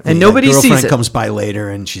 Right. And The nobody sees girlfriend it. comes by later,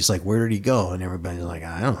 and she's like, where did he go? And everybody's like,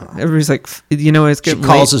 I don't know. Everybody's like, you know, it's She getting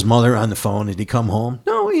calls late. his mother on the phone. Did he come home?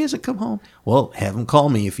 No, he hasn't come home. Well, have him call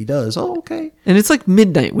me if he does. Oh, okay. And it's like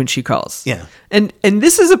midnight when she calls. Yeah. And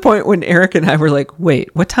this is a point when Eric and I were like,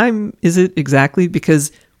 wait, what time is it exactly?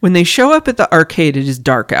 Because when they show up at the arcade, it is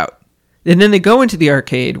dark out. And then they go into the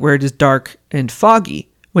arcade where it is dark and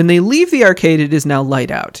foggy. When they leave the arcade, it is now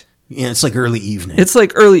light out. Yeah, it's like early evening. It's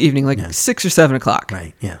like early evening, like 6 or 7 o'clock.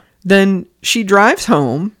 right. Yeah. Then she drives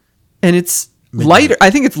home and it's Midnight. lighter. I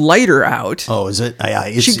think it's lighter out. Oh, is it?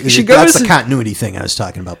 It's, She that's goes- the continuity thing I was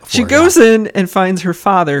talking about before. She goes in and finds her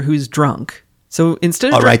father who's drunk. So instead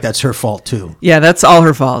of All right, that's her fault too. yeah, that's all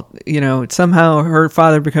her fault. You know, somehow her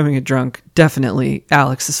father becoming a drunk, definitely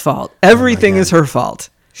Alex's fault. Everything God. is her fault.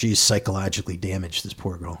 She's psychologically damaged, this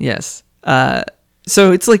poor girl. Yes.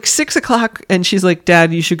 So it's like 6 o'clock and she's like,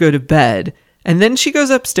 Dad, you should go to bed. And then she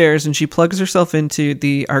goes upstairs and she plugs herself into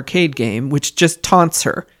the arcade game, which just taunts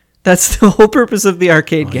her. That's the whole purpose of the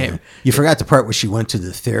arcade game. You forgot the part where she went to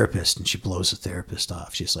the therapist and she blows the therapist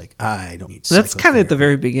off. She's like, I don't need So that's kind of at the psychotherapy.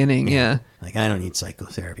 very beginning. Yeah. Like, I don't need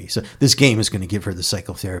psychotherapy. So this game is going to give her the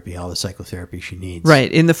psychotherapy, all the psychotherapy she needs.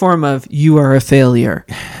 Right. In the form of, you are a failure.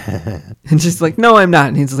 And she's like, no, I'm not.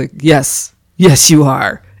 And he's like, yes, you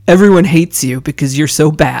are. Everyone hates you because you're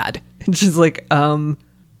so bad. And she's like,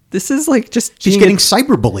 this is like just She's being getting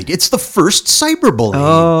cyberbullied. It's the first cyberbullying.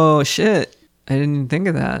 Oh, shit. I didn't even think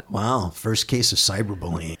of that. Wow, first case of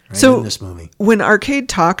cyberbullying right So in this movie. when Arcade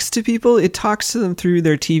talks to people, it talks to them through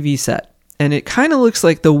their TV set. And it kind of looks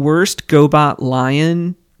like the worst GoBot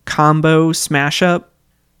Lion combo smash up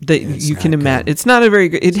that you can not imagine. good. It's not a very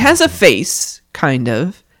good. It has a face, kind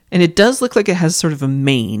of. And it does look like it has sort of a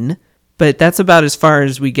mane. But that's about as far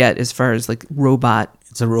as we get as far as like robot,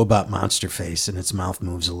 It's a robot monster face, and its mouth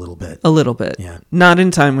moves a little bit. a little bit. Yeah. Not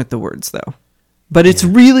in time with the words though. But it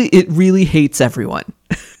really hates everyone.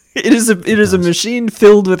 It is a machine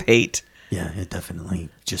filled with hate. Yeah, it definitely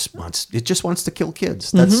just wants to kill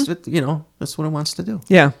kids. That's that's what it wants to do.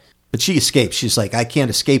 Yeah. But she escapes. She's like, I can't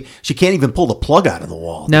escape. She can't even pull the plug out of the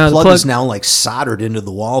wall. No, the the plug is plug- now like soldered into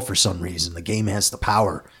the wall for some reason. The game has the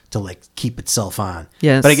power to like keep itself on.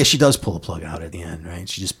 Yes. But I guess she does pull the plug out at the end, right?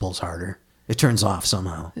 She just pulls harder. It turns off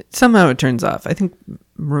somehow. Somehow it turns off. I think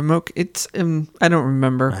remote. It's I don't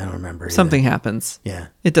remember. I don't remember either. Something happens. Yeah.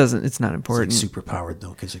 It doesn't. It's not It's like important. super powered though,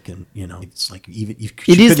 because it can, it's like even she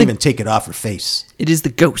It is couldn't the- even take it off her face. It is the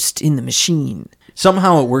ghost in the machine.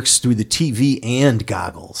 Somehow it works through the TV and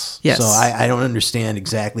goggles. Yes. So I don't understand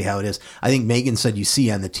exactly how it is. I think Megan said you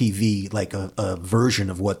see on the TV like a version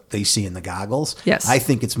of what they see in the goggles. Yes. I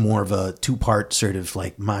think it's more of a 2-part sort of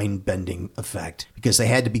like mind-bending effect because they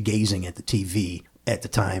had to be gazing at the TV at the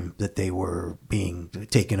time that they were being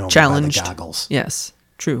taken over Challenged. by the goggles. Yes.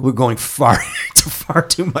 True. We're going far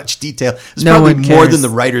too much detail. It's No probably one more cares. than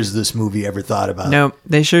the writers of this movie ever thought about. No,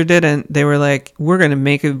 they sure didn't. They were like, we're going to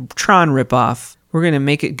make a Tron ripoff. We're going to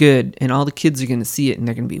make it good. And all the kids are going to see it and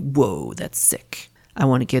they're going to be, whoa, that's sick. I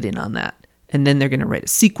want to get in on that. And then they're going to write a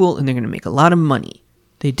sequel and they're going to make a lot of money.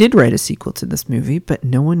 They did write a sequel to this movie, but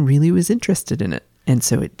no one really was interested in it, and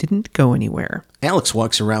so it didn't go anywhere. Alex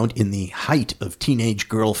walks around in the height of teenage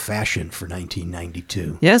girl fashion for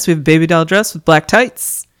 1992. Yes, we have a baby doll dress with black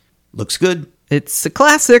tights. Looks good. It's a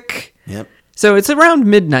classic. Yep. So it's around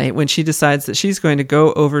midnight when she decides that she's going to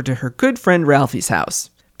go over to her good friend Ralphie's house,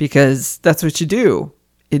 because that's what you do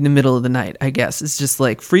in the middle of the night, I guess. It's just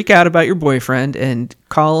like freak out about your boyfriend and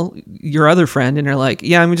call your other friend and you're like,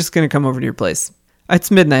 yeah, I'm just going to come over to your place. It's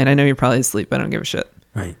midnight. I know you're probably asleep. I don't give a shit.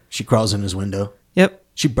 Right. She crawls in his window. Yep.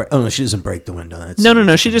 Oh, no, she doesn't break the window. That's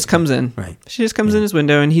No. She just comes in. Right. She just comes in his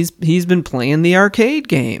window, and he's been playing the arcade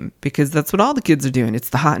game because that's what all the kids are doing. It's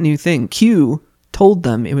the hot new thing. Q told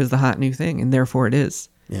them it was the hot new thing, and therefore it is.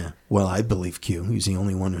 Yeah. Well, I believe Q. He's the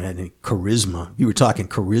only one who had any charisma. You were talking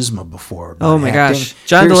charisma before. Oh my acting. gosh.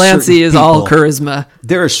 John There's Delancey certain is all people- charisma.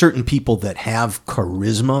 There are certain people that have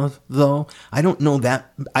charisma, though. I don't know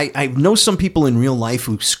that. I know some people in real life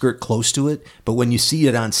who skirt close to it, but when you see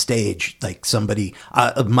it on stage, like somebody,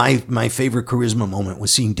 my favorite charisma moment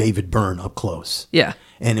was seeing David Byrne up close. Yeah.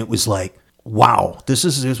 And it was like, wow, this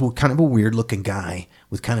is kind of a weird looking guy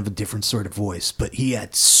with kind of a different sort of voice, but he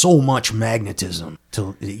had so much magnetism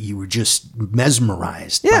till you were just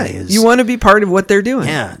mesmerized Yeah. by his. You want to be part of what they're doing.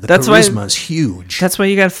 Yeah, the that's charisma why, is huge. That's why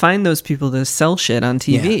you got to find those people to sell shit on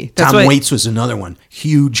TV. Yeah. That's Tom why, Waits was another one.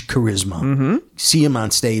 Huge charisma. Mm-hmm. See him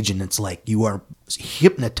on stage, and it's like you are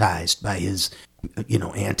hypnotized by his,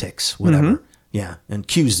 antics, whatever. Mm-hmm. Yeah, and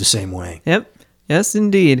Q's the same way. Yep. Yes,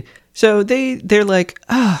 indeed. So they're like,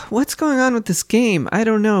 what's going on with this game? I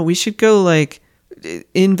don't know. We should go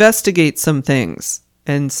investigate some things.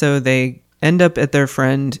 And so they end up at their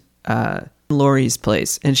friend Lori's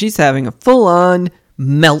place, and she's having a full-on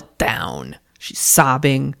meltdown. She's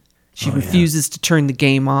sobbing. She refuses to turn the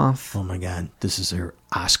game off. Oh my God, this is her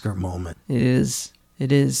Oscar moment. It is.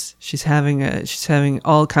 It is. She's having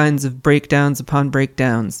all kinds of breakdowns upon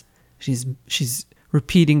breakdowns. She's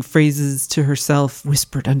repeating phrases to herself,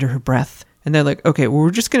 whispered under her breath. And they're like, okay, well, we're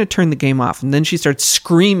just going to turn the game off. And then she starts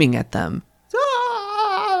screaming at them.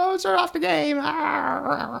 Turn off the game.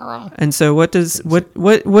 And so what does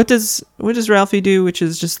Ralphie do? Which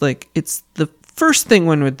is just like, it's the first thing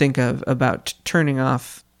one would think of about turning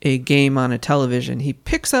off a game on a television. He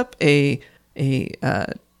picks up a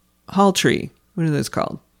hall tree. What are those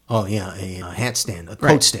called? Oh yeah, a hat stand, a Right,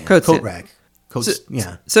 coat stand, coat coat stand. rack.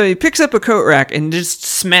 Yeah. So he picks up a coat rack and just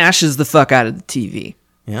smashes the fuck out of the TV.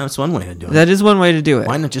 Yeah, that's one way to do it. That is one way to do it.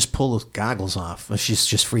 Why not just pull the goggles off? She's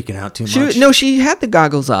just freaking out too much. She had the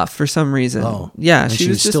goggles off for some reason. Oh, yeah, and she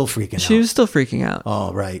was still freaking out. She was still freaking out.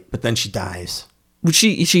 Oh, right. But then she dies.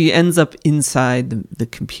 She ends up inside the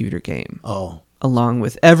computer game, Oh, along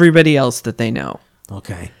with everybody else that they know.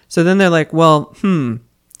 okay. So then they're like, well,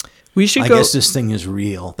 we should I go. guess this thing is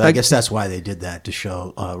real. I guess that's why they did that, to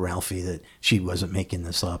show Ralphie that she wasn't making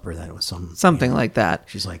this up, or that it was something like that.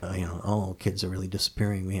 She's like, kids are really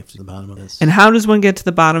disappearing. We have to the bottom of this. And how does one get to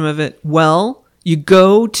the bottom of it? Well, you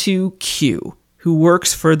go to Q, who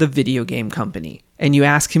works for the video game company, and you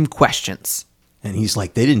ask him questions. And he's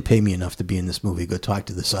like, they didn't pay me enough to be in this movie. Go talk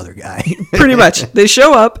to this other guy. Pretty much. They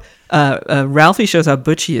show up. Ralphie shows how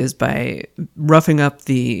butch he is by roughing up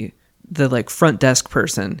the front desk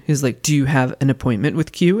person who's like, do you have an appointment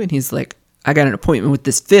with Q? And he's like, I got an appointment with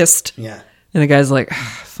this fist. Yeah. And the guy's like,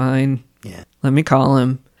 fine. Yeah. Let me call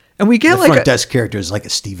him. And we get The front desk character is like a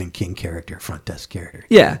Stephen King character, front desk character.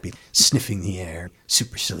 Yeah. Be sniffing the air,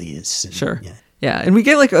 supercilious. And, Sure. Yeah. Yeah. And we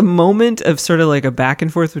get like a moment of sort of like a back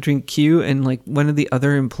and forth between Q and like one of the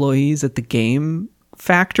other employees at the game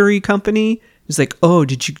factory company. He's like, oh,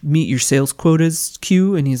 did you meet your sales quotas,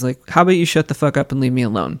 Q? And he's like, how about you shut the fuck up and leave me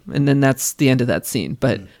alone? And then that's the end of that scene.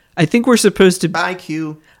 But I think we're supposed to... Bye,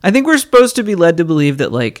 Q. I think we're supposed to be led to believe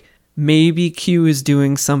that like maybe Q is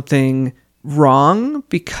doing something wrong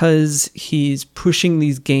because he's pushing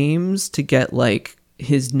these games to get like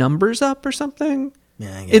his numbers up or something.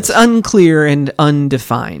 Yeah, I guess. It's unclear and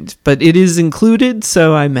undefined, but it is included,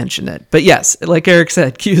 so I mention it. But yes, like Eric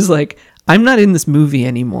said, Q's like, I'm not in this movie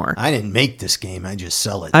anymore. I didn't make this game. I just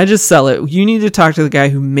sell it. I just sell it. You need to talk to the guy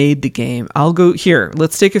who made the game. I'll go here.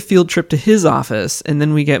 Let's take a field trip to his office, and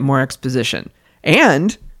then we get more exposition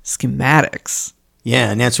and schematics.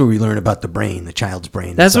 Yeah, and that's where we learn about the brain, the child's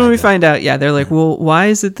brain. That's when inside we the- find out. Yeah, they're like, well, why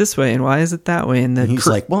is it this way and why is it that way? And And he's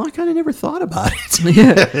like, well, I kind of never thought about it.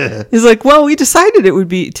 yeah. He's like, well, we decided it would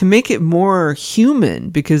be to make it more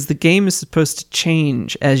human because the game is supposed to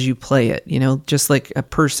change as you play it, just like a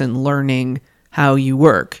person learning how you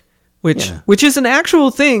work, which is an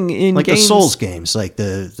actual thing in Like games. the Souls games, like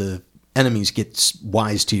the enemies get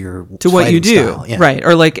wise to your to what you fighting do, style. Yeah. right?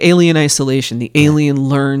 Or like Alien Isolation, the alien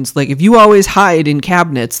learns, like if you always hide in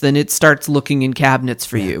cabinets, then it starts looking in cabinets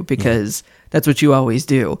for you because that's what you always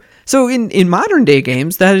do. So in modern day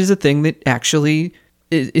games, that is a thing that actually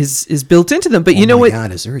is built into them. But you know Oh my what?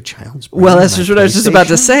 God, is there a child's brain? Well, in that's my just what I was just about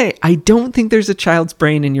to PlayStation? say. I don't think there's a child's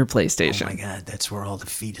brain in your Oh my PlayStation. God, that's where all the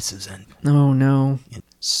fetuses end. Oh no. In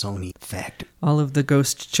Sony factory. All of the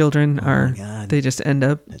ghost children are, God. they just end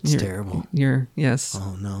up. That's terrible. Yes.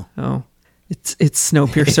 Oh no. Oh, it's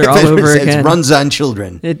Snowpiercer all over It again. runs on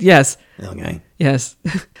children. Yes. Okay. Yes.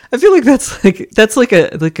 I feel like that's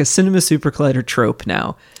like a Cinema Super Collider trope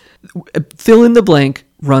now. Fill in the blank,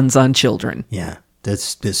 runs on children. Yeah.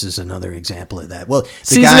 This is another example of that. Well, the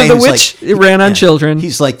Season guy of the who's Witch, it ran on children.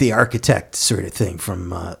 He's like the architect sort of thing from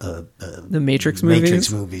The Matrix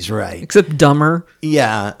Matrix movies. movies, right? Except dumber,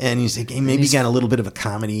 Yeah, and he's like, he maybe he's got a little bit of a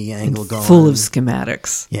comedy angle going. full of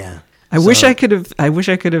schematics. Yeah. I wish I could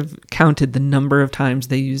have counted the number of times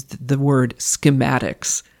they used the word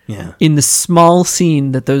schematics Yeah. in the small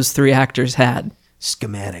scene that those three actors had.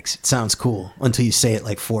 Schematics. It sounds cool until you say it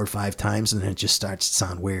like 4 or 5 times, and then it just starts to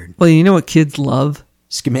sound weird. Well, you know what kids love?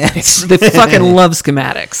 Schematics. They fucking love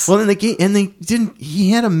schematics. Well, they didn't.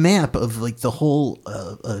 He had a map of like the whole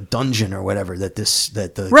dungeon or whatever that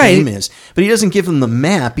the Right. game is, but he doesn't give them the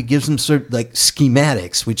map. He gives them sort of like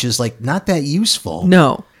schematics, which is like not that useful.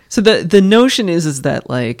 No. So the notion is that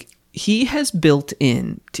like he has built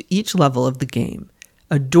in to each level of the game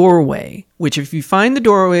a doorway, which if you find the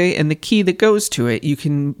doorway and the key that goes to it, you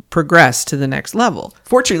can progress to the next level.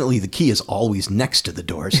 Fortunately, the key is always next to the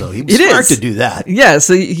door, so he was It smart is. to do that. Yeah,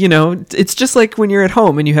 so you know, it's just like when you're at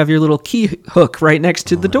home and you have your little key hook right next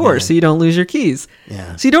to the door so you don't lose your keys.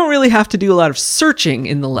 Yeah. So you don't really have to do a lot of searching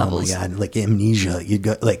in the Oh my levels. God, like Amnesia, you'd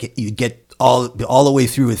get all the way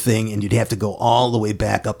through a thing, and you'd have to go all the way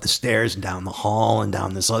back up the stairs and down the hall and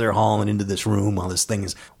down this other hall and into this room while this thing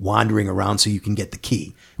is wandering around so you can get the key.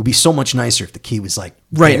 It would be so much nicer if the key was like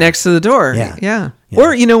Right there. next to the door. Yeah. Yeah. Yeah.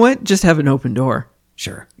 Or you know what? Just have an open door.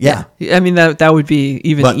 Sure. Yeah. I mean that would be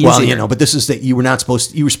even But easier. well, you know, but this is that you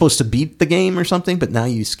were supposed to beat the game or something, but now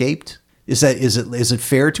you escaped. Is it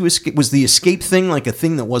fair to escape? Was the escape thing like a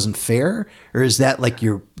thing that wasn't fair, or is that like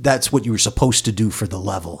that's what you were supposed to do for the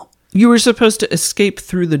level? You were supposed to escape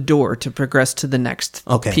through the door to progress to the next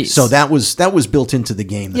Okay, piece. so that was built into the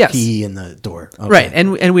game, the Yes. key and the door. Okay. Right.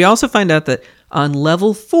 And we also find out that on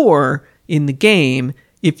level 4 in the game,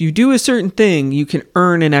 if you do a certain thing, you can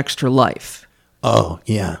earn an extra life, Oh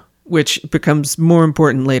yeah, which becomes more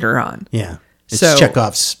important later on. yeah. It's So-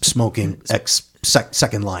 Chekhov's smoking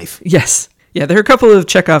second life. Yes. Yeah, there are a couple of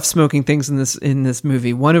Chekhov smoking things in this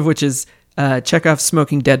movie. One of which is Chekhov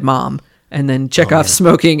smoking dead mom, and then Chekhov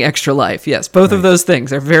smoking extra life. Yes, both of those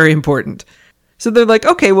things are very important. So they're like,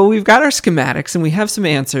 okay, well, we've got our schematics and we have some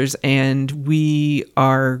answers, and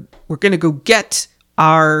we're going to go get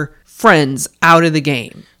our friends out of the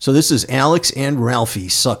game So this is Alex and Ralphie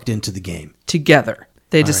sucked into the game. together.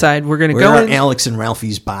 They decide we're going to Where go are in. Alex and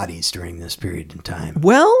Ralphie's bodies during this period in time?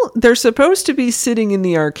 Well, they're supposed to be sitting in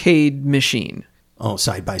the arcade machine. Oh,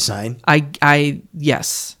 side by side.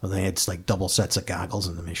 Yes. Well, they had like double sets of goggles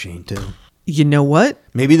in the machine too. You know what?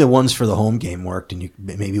 Maybe the ones for the home game worked, and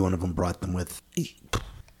maybe one of them brought them with.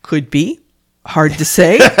 Could be. Hard to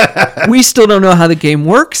say. We still don't know how the game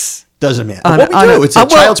works. Doesn't matter. On What a- we on do? a- It's a well-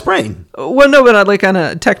 child's brain. Well, no, but like on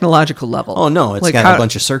a technological level. Oh no, it's Like got how- a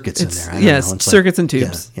bunch of circuits in it's- there. I don't Yes, know. It's like- circuits and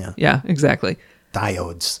tubes. Yeah. Exactly.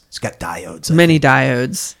 Diodes. It's got diodes. Many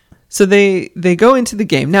diodes. So they go into the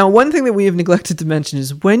game. Now, one thing that we have neglected to mention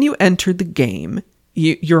is when you enter the game,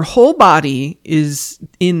 your whole body is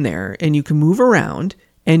in there and you can move around,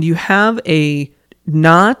 and you have a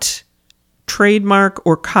not trademark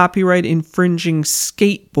or copyright infringing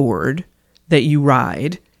skateboard that you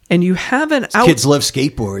ride, and you have an Kids love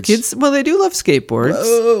skateboards. Kids, well, they do love skateboards.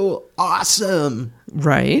 Oh, awesome.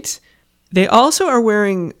 Right. They also are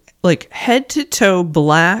wearing like head to toe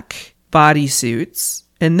black bodysuits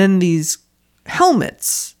and then these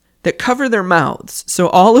helmets that cover their mouths. So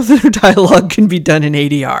all of their dialogue can be done in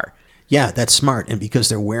ADR. Yeah, that's smart. And because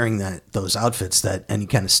they're wearing those outfits, that any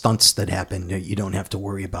kind of stunts that happen, you don't have to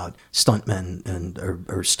worry about stuntmen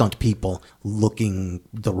or stunt people looking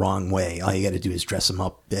the wrong way. All you got to do is dress them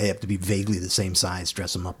up. They have to be vaguely the same size.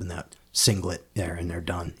 Dress them up in that singlet there, and they're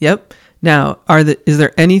done. Yep. Now, is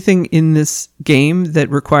there anything in this game that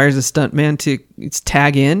requires a stuntman to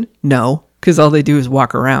tag in? No, because all they do is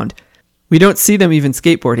walk around. We don't see them even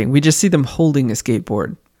skateboarding. We just see them holding a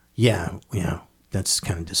skateboard. Yeah. That's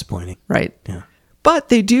kind of disappointing. Right. Yeah. But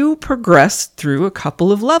they do progress through a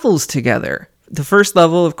couple of levels together. The first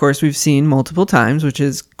level, of course, we've seen multiple times, which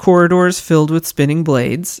is corridors filled with spinning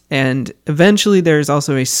blades. And eventually there's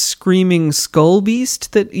also a screaming skull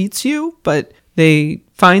beast that eats you, but they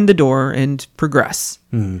find the door and progress.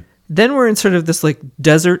 Then we're in sort of this like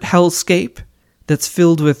desert hellscape that's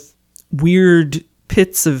filled with weird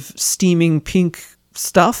pits of steaming pink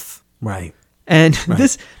stuff. Right. And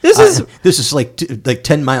this is like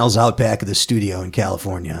 10 miles out back of the studio in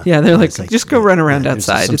California. Yeah, they're like, just go run around there's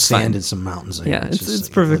outside. Some It's sand fine. and some mountains. There. Yeah, it's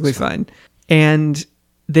just perfectly it looks fine. And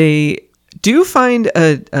they do find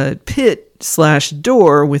a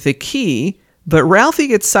pit/door with a key, but Ralphie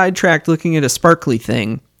gets sidetracked looking at a sparkly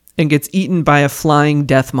thing and gets eaten by a flying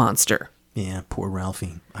death monster. Yeah, poor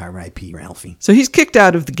Ralphie. R.I.P. Ralphie. So he's kicked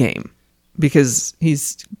out of the game because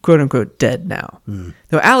he's quote unquote dead now.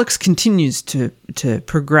 Though Alex continues to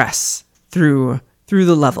progress through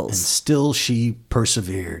the levels. And still she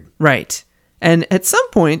persevered. Right. And at some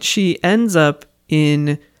point, she ends up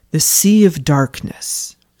in the Sea of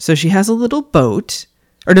Darkness. So she has a little boat.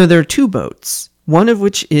 Or no, there are two boats. One of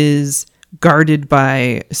which is guarded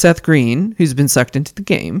by Seth Green, who's been sucked into the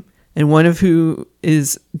game. And one of who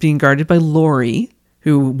is being guarded by Lori,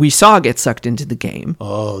 who we saw get sucked into the game.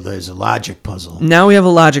 Oh, there's a logic puzzle. Now we have a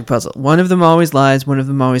logic puzzle. One of them always lies, one of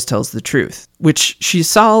them always tells the truth, which she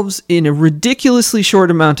solves in a ridiculously short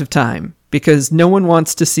amount of time because no one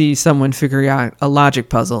wants to see someone figure out a logic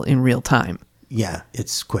puzzle in real time. Yeah,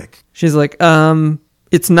 it's quick. She's like,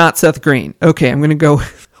 it's not Seth Green. Okay, I'm going to go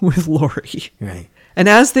with Lori. Right. And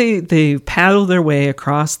as they paddle their way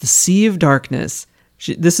across the Sea of Darkness,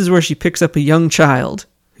 this is where she picks up a young child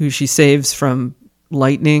who she saves from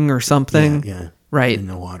lightning or something. Yeah. Right. In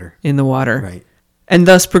the water. Right. And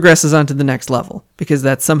thus progresses onto the next level because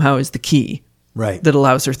that somehow is the key Right. that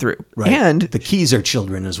allows her through. Right. And the keys are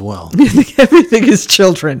children as well. everything is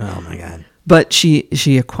children. Oh my God. But she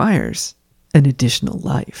acquires an additional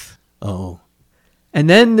life. Oh. And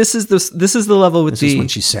then this is the level with This is when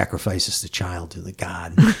she sacrifices the child to the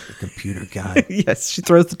god, the computer god. Yes, she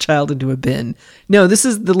throws the child into a bin. No, this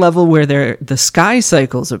is the level where the sky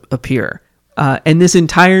cycles appear. And this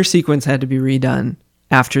entire sequence had to be redone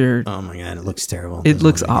after. Oh my God, it looks terrible. It Doesn't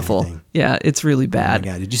looks look like awful. anything. Yeah, it's really Oh my bad.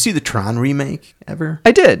 God, did you see the Tron remake ever?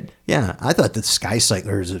 I did. Yeah, I thought the sky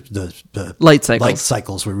cyclers, the Light cycles. light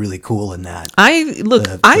cycles were really cool in that. I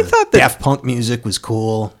thought that Daft Punk music was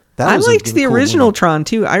cool. I liked the cool original little- Tron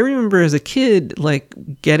too. I remember as a kid, like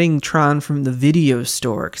getting Tron from the video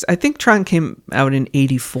store because I think Tron came out in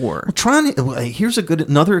 '84. Tron. Here's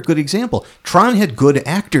another good example. Tron had good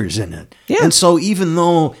actors in it, Yeah. and so even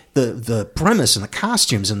though the premise and the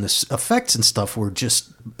costumes and the effects and stuff were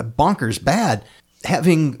just bonkers bad,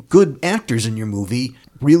 having good actors in your movie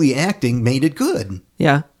really acting made it good.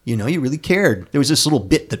 Yeah. You know, you really cared. There was this little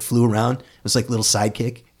bit that flew around. It was like a little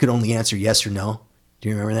sidekick. Could only answer yes or no. Do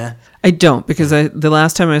you remember that? I don't because the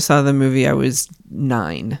last time I saw the movie I was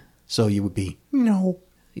 9. So you would be, no.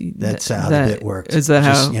 That's how That- the bit worked. is that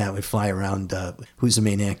how- Yeah, it would fly around. Who's the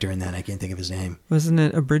main actor in that? I can't think of his name. Wasn't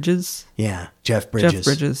it a Bridges? Yeah, Jeff Bridges. Jeff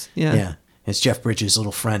Bridges. Yeah. Yeah. It's Jeff Bridges'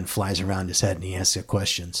 little friend flies around his head and he asks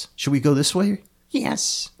questions. Should we go this way?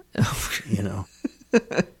 Yes. You know.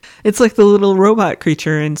 It's like the little robot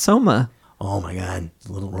creature in Soma. Oh my God,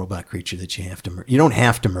 the little robot creature that you have to murder. You don't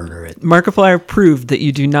have to murder it. Markiplier proved that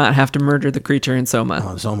you do not have to murder the creature in Soma.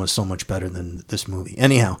 Oh, it's almost so much better than this movie.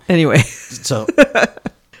 Anyhow, Anyway, so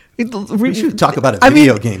we should talk about a I mean,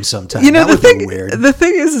 video game sometime. you know, that the would thing be weird. the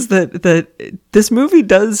thing is that this movie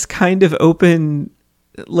does kind of open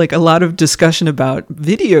like a lot of discussion about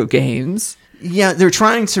video games. Yeah, they're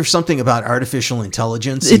trying to something about artificial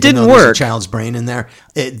intelligence. It even didn't though there's work. a child's brain in there.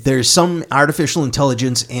 There's some artificial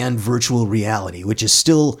intelligence and virtual reality, which is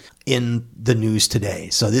still in the news today.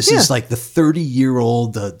 So this is like the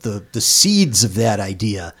 30-year-old, the seeds of that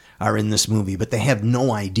idea are in this movie, but they have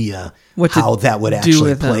no idea What to how that would do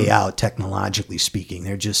actually with play them. out technologically speaking.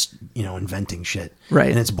 They're just, inventing shit.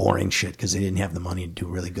 Right. And it's boring shit because they didn't have the money to do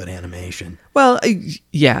really good animation. Well,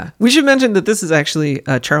 yeah. We should mention that this is actually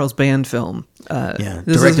a Charles Band film. Yeah.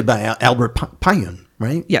 this Directed is- by Albert Pyun,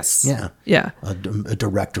 right? Yes. Yeah. Yeah. A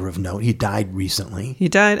director of note. He died recently. He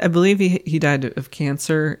died. I believe he died of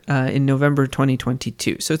cancer in November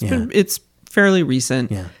 2022. So it's fairly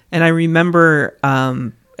recent. Yeah. And I remember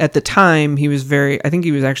at the time he was I think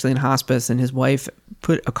he was actually in hospice, and his wife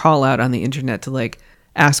put a call out on the internet to like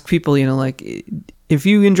ask people, like if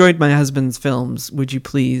you enjoyed my husband's films, would you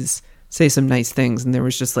please say some nice things? And there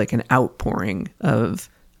was just like an outpouring of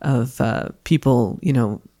people,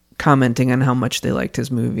 commenting on how much they liked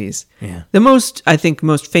his movies. Yeah. The most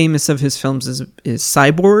famous of his films is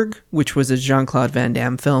Cyborg, which was a Jean-Claude Van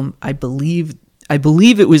Damme film. I believe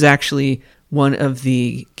it was actually one of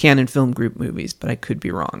the Canon Film Group movies, but I could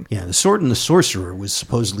be wrong. Yeah, The Sword and the Sorcerer was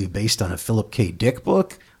supposedly based on a Philip K. Dick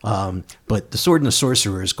book, but The Sword and the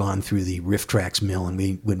Sorcerer has gone through the Riff Trax mill, and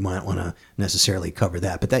we would not want to necessarily cover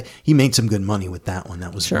that. But he made some good money with that one.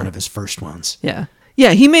 That was one of his first ones. Yeah.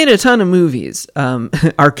 Yeah, he made a ton of movies,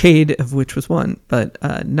 Arcade of which was one, but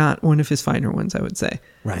not one of his finer ones, I would say.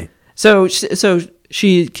 Right. So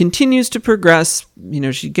she continues to progress.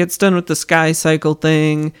 She gets done with the Sky Cycle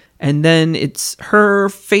thing, and then it's her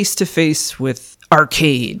face-to-face with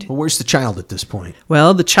Arcade. Well, where's the child at this point?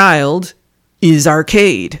 Well, the child is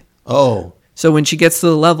Arcade. Oh. So when she gets to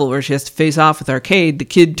the level where she has to face off with Arcade, the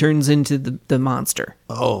kid turns into the monster.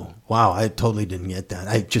 Oh, wow. I totally didn't get that.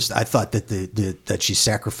 I thought that that she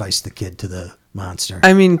sacrificed the kid to the monster.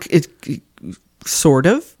 I mean, it sort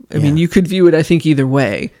of. I mean, you could view it, I think, either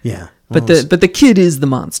way. Yeah. But the kid is the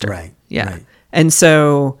monster. Right. Yeah. Right. And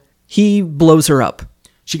so he blows her up.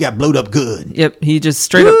 She got blowed up good. Yep. He just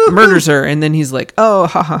straight up murders her. And then he's like, oh,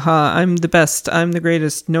 ha ha ha. I'm the best. I'm the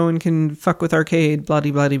greatest. No one can fuck with Arcade. Blah,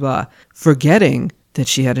 blah, blah, blah. Forgetting that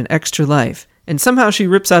she had an extra life. And somehow she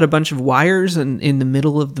rips out a bunch of wires in the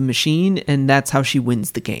middle of the machine. And that's how she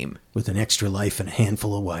wins the game. With an extra life and a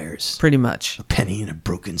handful of wires. Pretty much. A penny and a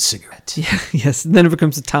broken cigarette. Yeah. Yes. And then it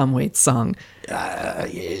becomes a Tom Waits song. Yeah,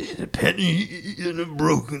 a penny and a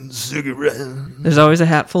broken cigarette. There's always a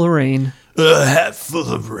hat full of rain. A hat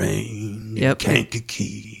full of rain. Yep.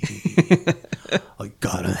 Kankakee. I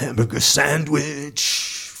got a hamburger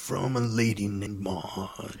sandwich from a lady named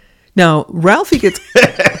Maud. Now, Ralphie got kicked.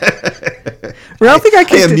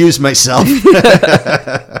 I amused myself.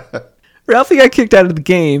 Ralphie got kicked out of the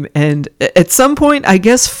game, and at some point, I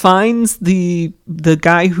guess, finds the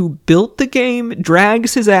guy who built the game,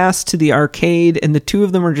 drags his ass to the arcade, and the two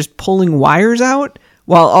of them are just pulling wires out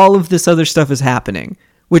while all of this other stuff is happening,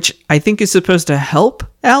 which I think is supposed to help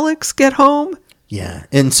Alex get home. Yeah,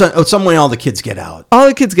 and some way all the kids get out. All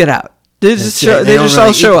the kids get out. They just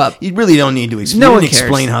all show up. You really don't need to explain. No one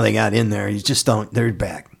explain cares. how they got in there. You just don't. They're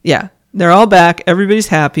back. Yeah, they're all back. Everybody's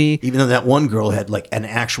happy. Even though that one girl had like an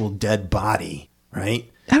actual dead body, right?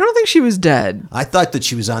 I don't think she was dead. I thought that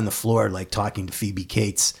she was on the floor, like talking to Phoebe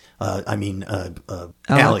Cates.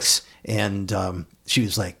 Alex, and she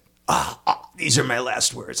was like, "These are my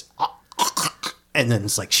last words." And then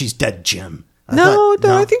it's like, "She's dead, Jim." No,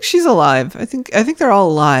 I think she's alive. I think they're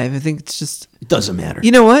all alive. I think it's just... It doesn't matter.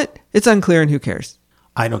 You know what? It's unclear, and who cares?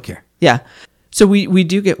 I don't care. Yeah. So we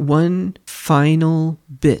do get one final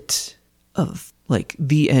bit of, like,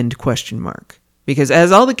 the end question mark. Because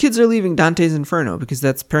as all the kids are leaving Dante's Inferno, because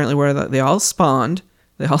that's apparently where they all spawned.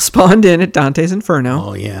 They all spawned in at Dante's Inferno.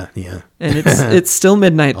 Oh, yeah. And it's still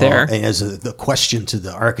midnight there. And as the question to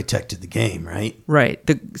the architect of the game, right? Right.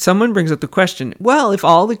 Someone brings up the question, well, if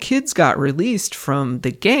all the kids got released from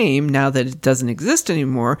the game, now that it doesn't exist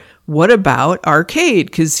anymore, what about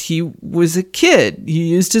Arcade? Because he was a kid. He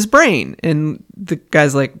used his brain. And the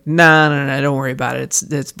guy's like, nah, don't worry about it.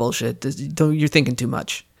 It's bullshit. You're thinking too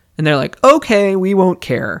much. And they're like, okay, we won't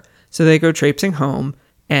care. So they go traipsing home,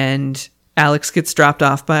 and Alex gets dropped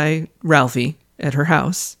off by Ralphie at her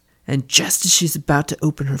house, and just as she's about to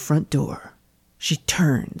open her front door, she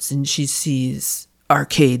turns and she sees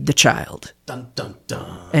Arcade the child. Dun, dun,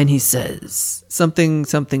 dun. And he says something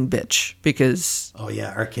bitch, because... Oh,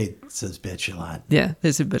 yeah, Arcade says bitch a lot. Yeah,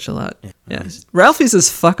 they say bitch a lot. Yeah. Nice. Ralphie says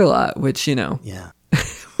fuck a lot, which, Yeah.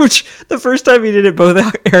 which the first time he did it,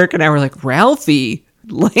 both Eric and I were like, Ralphie,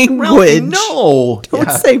 language. Ralphie, no!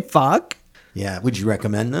 Don't say fuck. Yeah, would you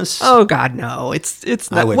recommend this? Oh God, no!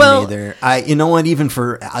 It's not. I wouldn't well, either. You know what? Even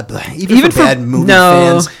for bad movie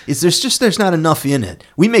fans, there's not enough in it.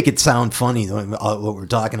 We make it sound funny what we're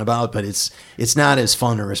talking about, but it's not as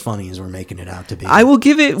fun or as funny as we're making it out to be. I will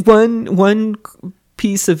give it one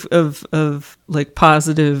piece of like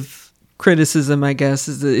positive criticism. I guess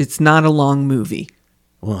is that it's not a long movie.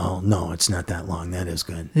 Well, no, it's not that long. That is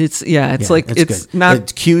good. It's good. not.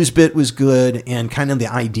 The Q's bit was good, and kind of the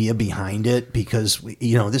idea behind it, because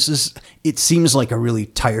it seems like a really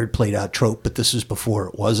tired, played out trope, but this is before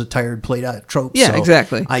it was a tired, played out trope. Yeah, so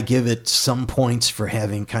exactly. I give it some points for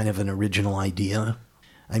having kind of an original idea.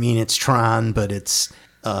 I mean, it's Tron, but it's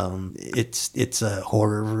a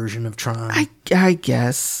horror version of Tron. I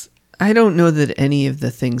guess I don't know that any of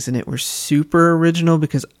the things in it were super original,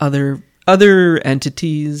 because other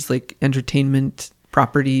entities, like entertainment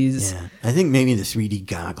properties. Yeah, I think maybe the 3D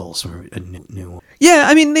goggles were a new. Yeah,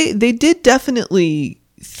 I mean they did definitely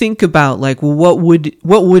think about, like, well, what would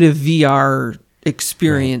a VR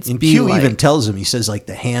experience And be Q like? even tells him, he says like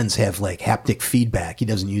the hands have like haptic feedback. He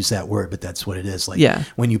doesn't use that word, but that's what it is. Like Yeah.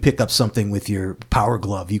 when you pick up something with your power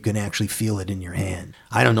glove, you can actually feel it in your hand.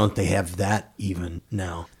 I don't know if they have that even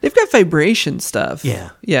now. They've got vibration stuff. Yeah.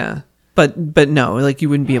 Yeah. But no, like you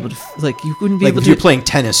wouldn't be able to you wouldn't be Like able if to you're playing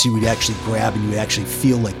tennis, you would actually grab and you would actually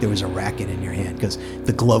feel like there was a racket in your hand because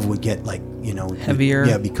the glove would get like,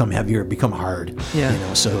 Heavier. become heavier, become hard.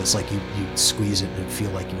 Yeah. So it's like you squeeze it and it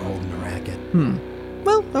feel like you're holding a racket.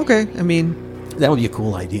 Well, okay. I mean, That would be a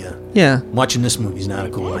cool idea. yeah. Watching this movie is not a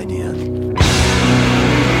cool idea.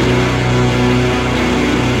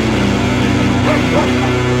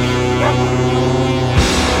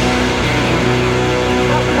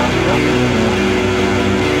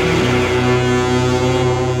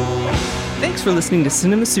 Thanks for listening to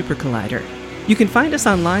Cinema Super Collider. You can find us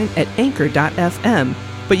online at anchor.fm,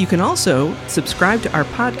 but you can also subscribe to our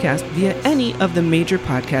podcast via any of the major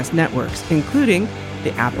podcast networks, including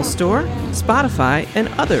the Apple Store, Spotify, and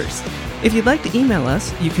others. If you'd like to email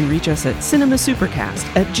us, you can reach us at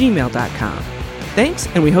cinemasupercast@gmail.com. Thanks,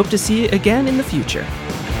 and we hope to see you again in the future.